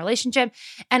happen in their relationship.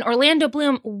 And Orlando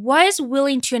Bloom was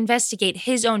willing to investigate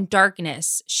his own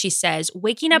darkness, she says,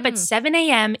 waking up at 7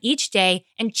 a.m. each day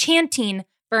and chanting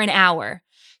for an hour.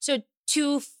 So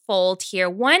twofold here.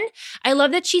 One, I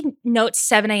love that she notes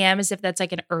 7 a.m. as if that's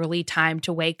like an early time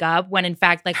to wake up, when in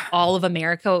fact, like all of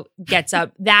America gets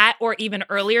up that or even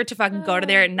earlier to fucking go to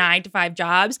their 9 to 5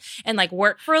 jobs and like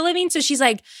work for a living. So she's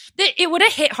like, it would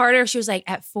have hit harder if she was like,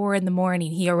 at 4 a.m.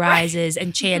 he arises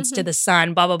and chants to the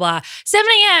sun, blah, blah, blah. 7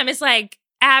 a.m. is like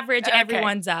average,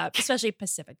 everyone's up, especially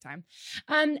Pacific time.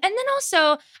 And then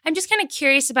also, I'm just kind of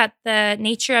curious about the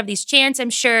nature of these chants. I'm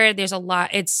sure there's a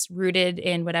lot, it's rooted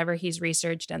in whatever he's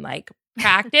researched and like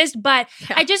practiced, but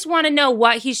I just want to know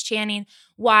what he's chanting,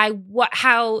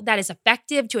 how that is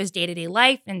effective to his day-to-day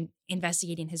life and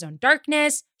investigating his own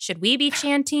darkness. Should we be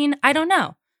chanting? I don't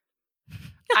know.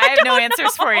 I have no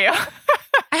answers for you.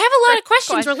 I have a lot of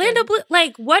questions. Orlando Bloom,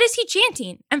 like, what is he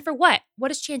chanting and for what? What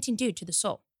does chanting do to the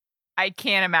soul? I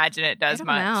can't imagine it does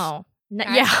much. No.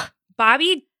 Yeah.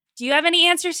 Bobby, do you have any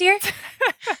answers here?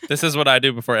 This is what I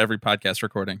do before every podcast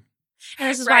recording. And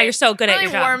this is why you're so good at your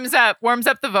job. Warms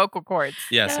up the vocal cords.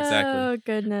 Yes, exactly. Oh,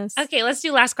 goodness. Okay, let's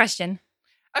do last question.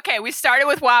 Okay, we started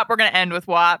with WAP. We're going to end with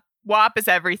WAP. WAP is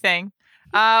everything.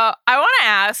 I want to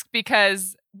ask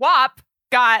because WAP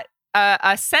got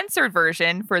a censored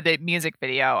version for the music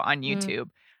video on YouTube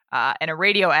and a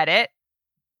radio edit.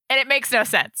 And it makes no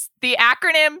sense. The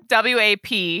acronym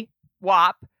WAP,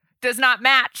 WAP, does not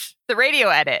match the radio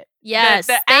edit. Yes,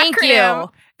 the thank acronym,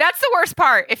 you. That's the worst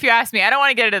part, if you ask me. I don't want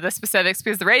to get into the specifics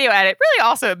because the radio edit really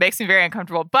also makes me very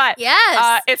uncomfortable. But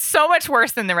it's so much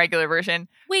worse than the regular version.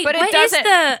 Wait, but what is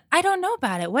the... I don't know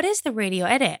about it. What is the radio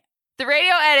edit? The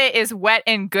radio edit is wet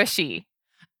and gushy.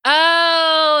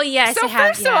 Oh, yes. So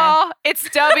first of all, it's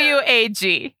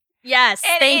WAG. Yes,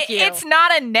 and thank you. It's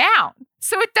not a noun.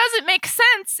 So it doesn't make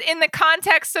sense in the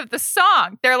context of the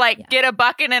song. They're like, get a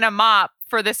bucket and a mop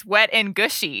for this wet and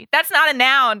gushy. That's not a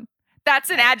noun. That's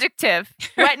an adjective.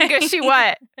 Wet and gushy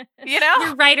what? You know?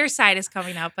 Your writer side is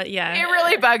coming out, but yeah. It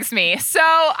really bugs me. So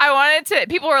I wanted to,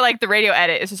 people were like, the radio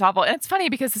edit is just awful. And it's funny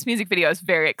because this music video is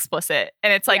very explicit.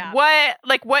 And it's like,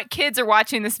 what kids are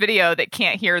watching this video that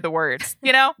can't hear the words,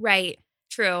 you know? Right.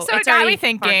 True. So it got me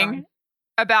thinking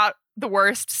about the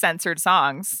worst censored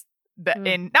songs.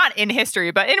 Not in history,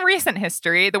 but in recent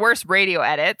history, the worst radio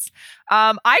edits.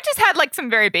 I just had like some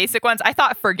very basic ones. I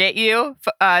thought "Forget You,"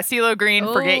 CeeLo Green,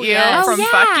 "Forget You" from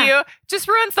 "Fuck You," just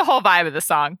ruins the whole vibe of the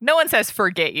song. No one says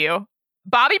 "Forget You."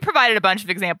 Bobby provided a bunch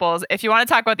of examples. If you want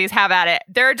to talk about these, have at it.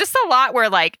 There are just a lot where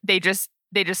like they just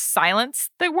silence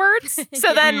the words,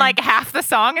 so then like half the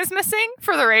song is missing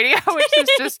for the radio,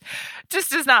 which is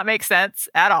just does not make sense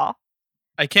at all.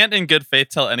 I can't in good faith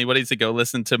tell anybody to go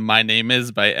listen to My Name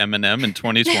Is by Eminem in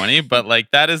 2020, but like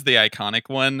that is the iconic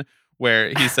one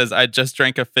where he says, I just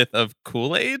drank a fifth of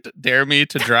Kool-Aid, dare me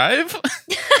to drive.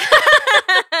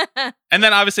 And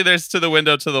then obviously there's To the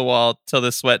Window, to the Wall, Till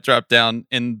the Sweat Drop Down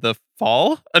in the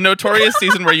Fall, a notorious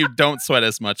season where you don't sweat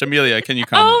as much. Amelia, can you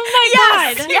comment? Oh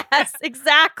my God. Yes,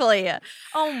 exactly.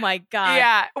 Oh my God.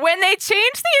 Yeah. When they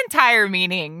change the entire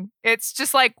meaning, it's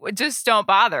just like, just don't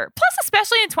bother. Plus,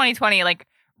 especially in 2020, like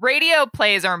radio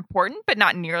plays are important, but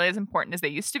not nearly as important as they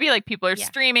used to be. Like people are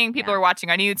streaming, people are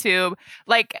watching on YouTube.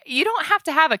 Like you don't have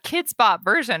to have a Kids Bop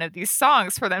version of these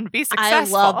songs for them to be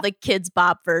successful. I love the Kids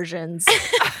Bop versions.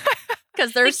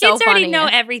 Because they're so funny. The kids already know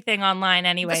funny. Everything online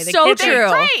anyway. So kids true.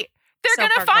 Right. They're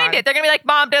going to find it. They're going to be like,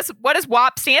 Mom, what does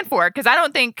WAP stand for? Because I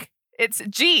don't think it's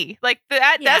G. Like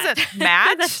that doesn't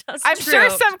match. I'm sure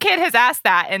some kid has asked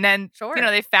that and then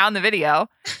they found the video.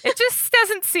 It just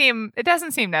doesn't seem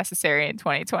necessary in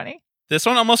 2020. This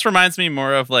one almost reminds me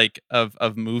more of like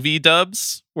of movie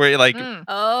dubs where you're like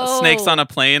snakes on a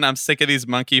plane. I'm sick of these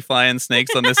monkey flying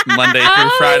snakes on this Monday through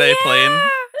Friday plane.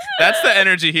 That's the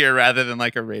energy here rather than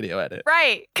like a radio edit.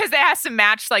 Right. Because it has to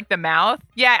match like the mouth.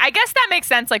 Yeah, I guess that makes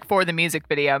sense like for the music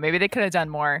video. Maybe they could have done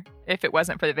more if it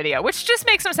wasn't for the video, which just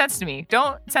makes no sense to me.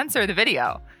 Don't censor the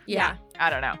video. Yeah.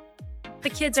 I don't know. The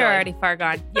kids are already far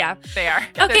gone. Yeah. They are.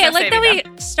 Okay, I like that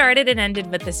we started and ended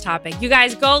with this topic. You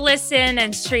guys go listen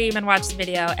and stream and watch the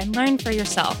video and learn for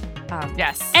yourself.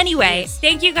 Yes. Anyway,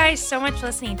 thank you guys so much for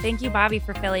listening. Thank you, Bobby,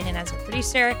 for filling in as a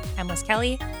producer. I'm Liz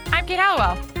Kelly. I'm Kate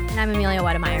Hallowell. And I'm Amelia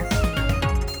Wedemeyer.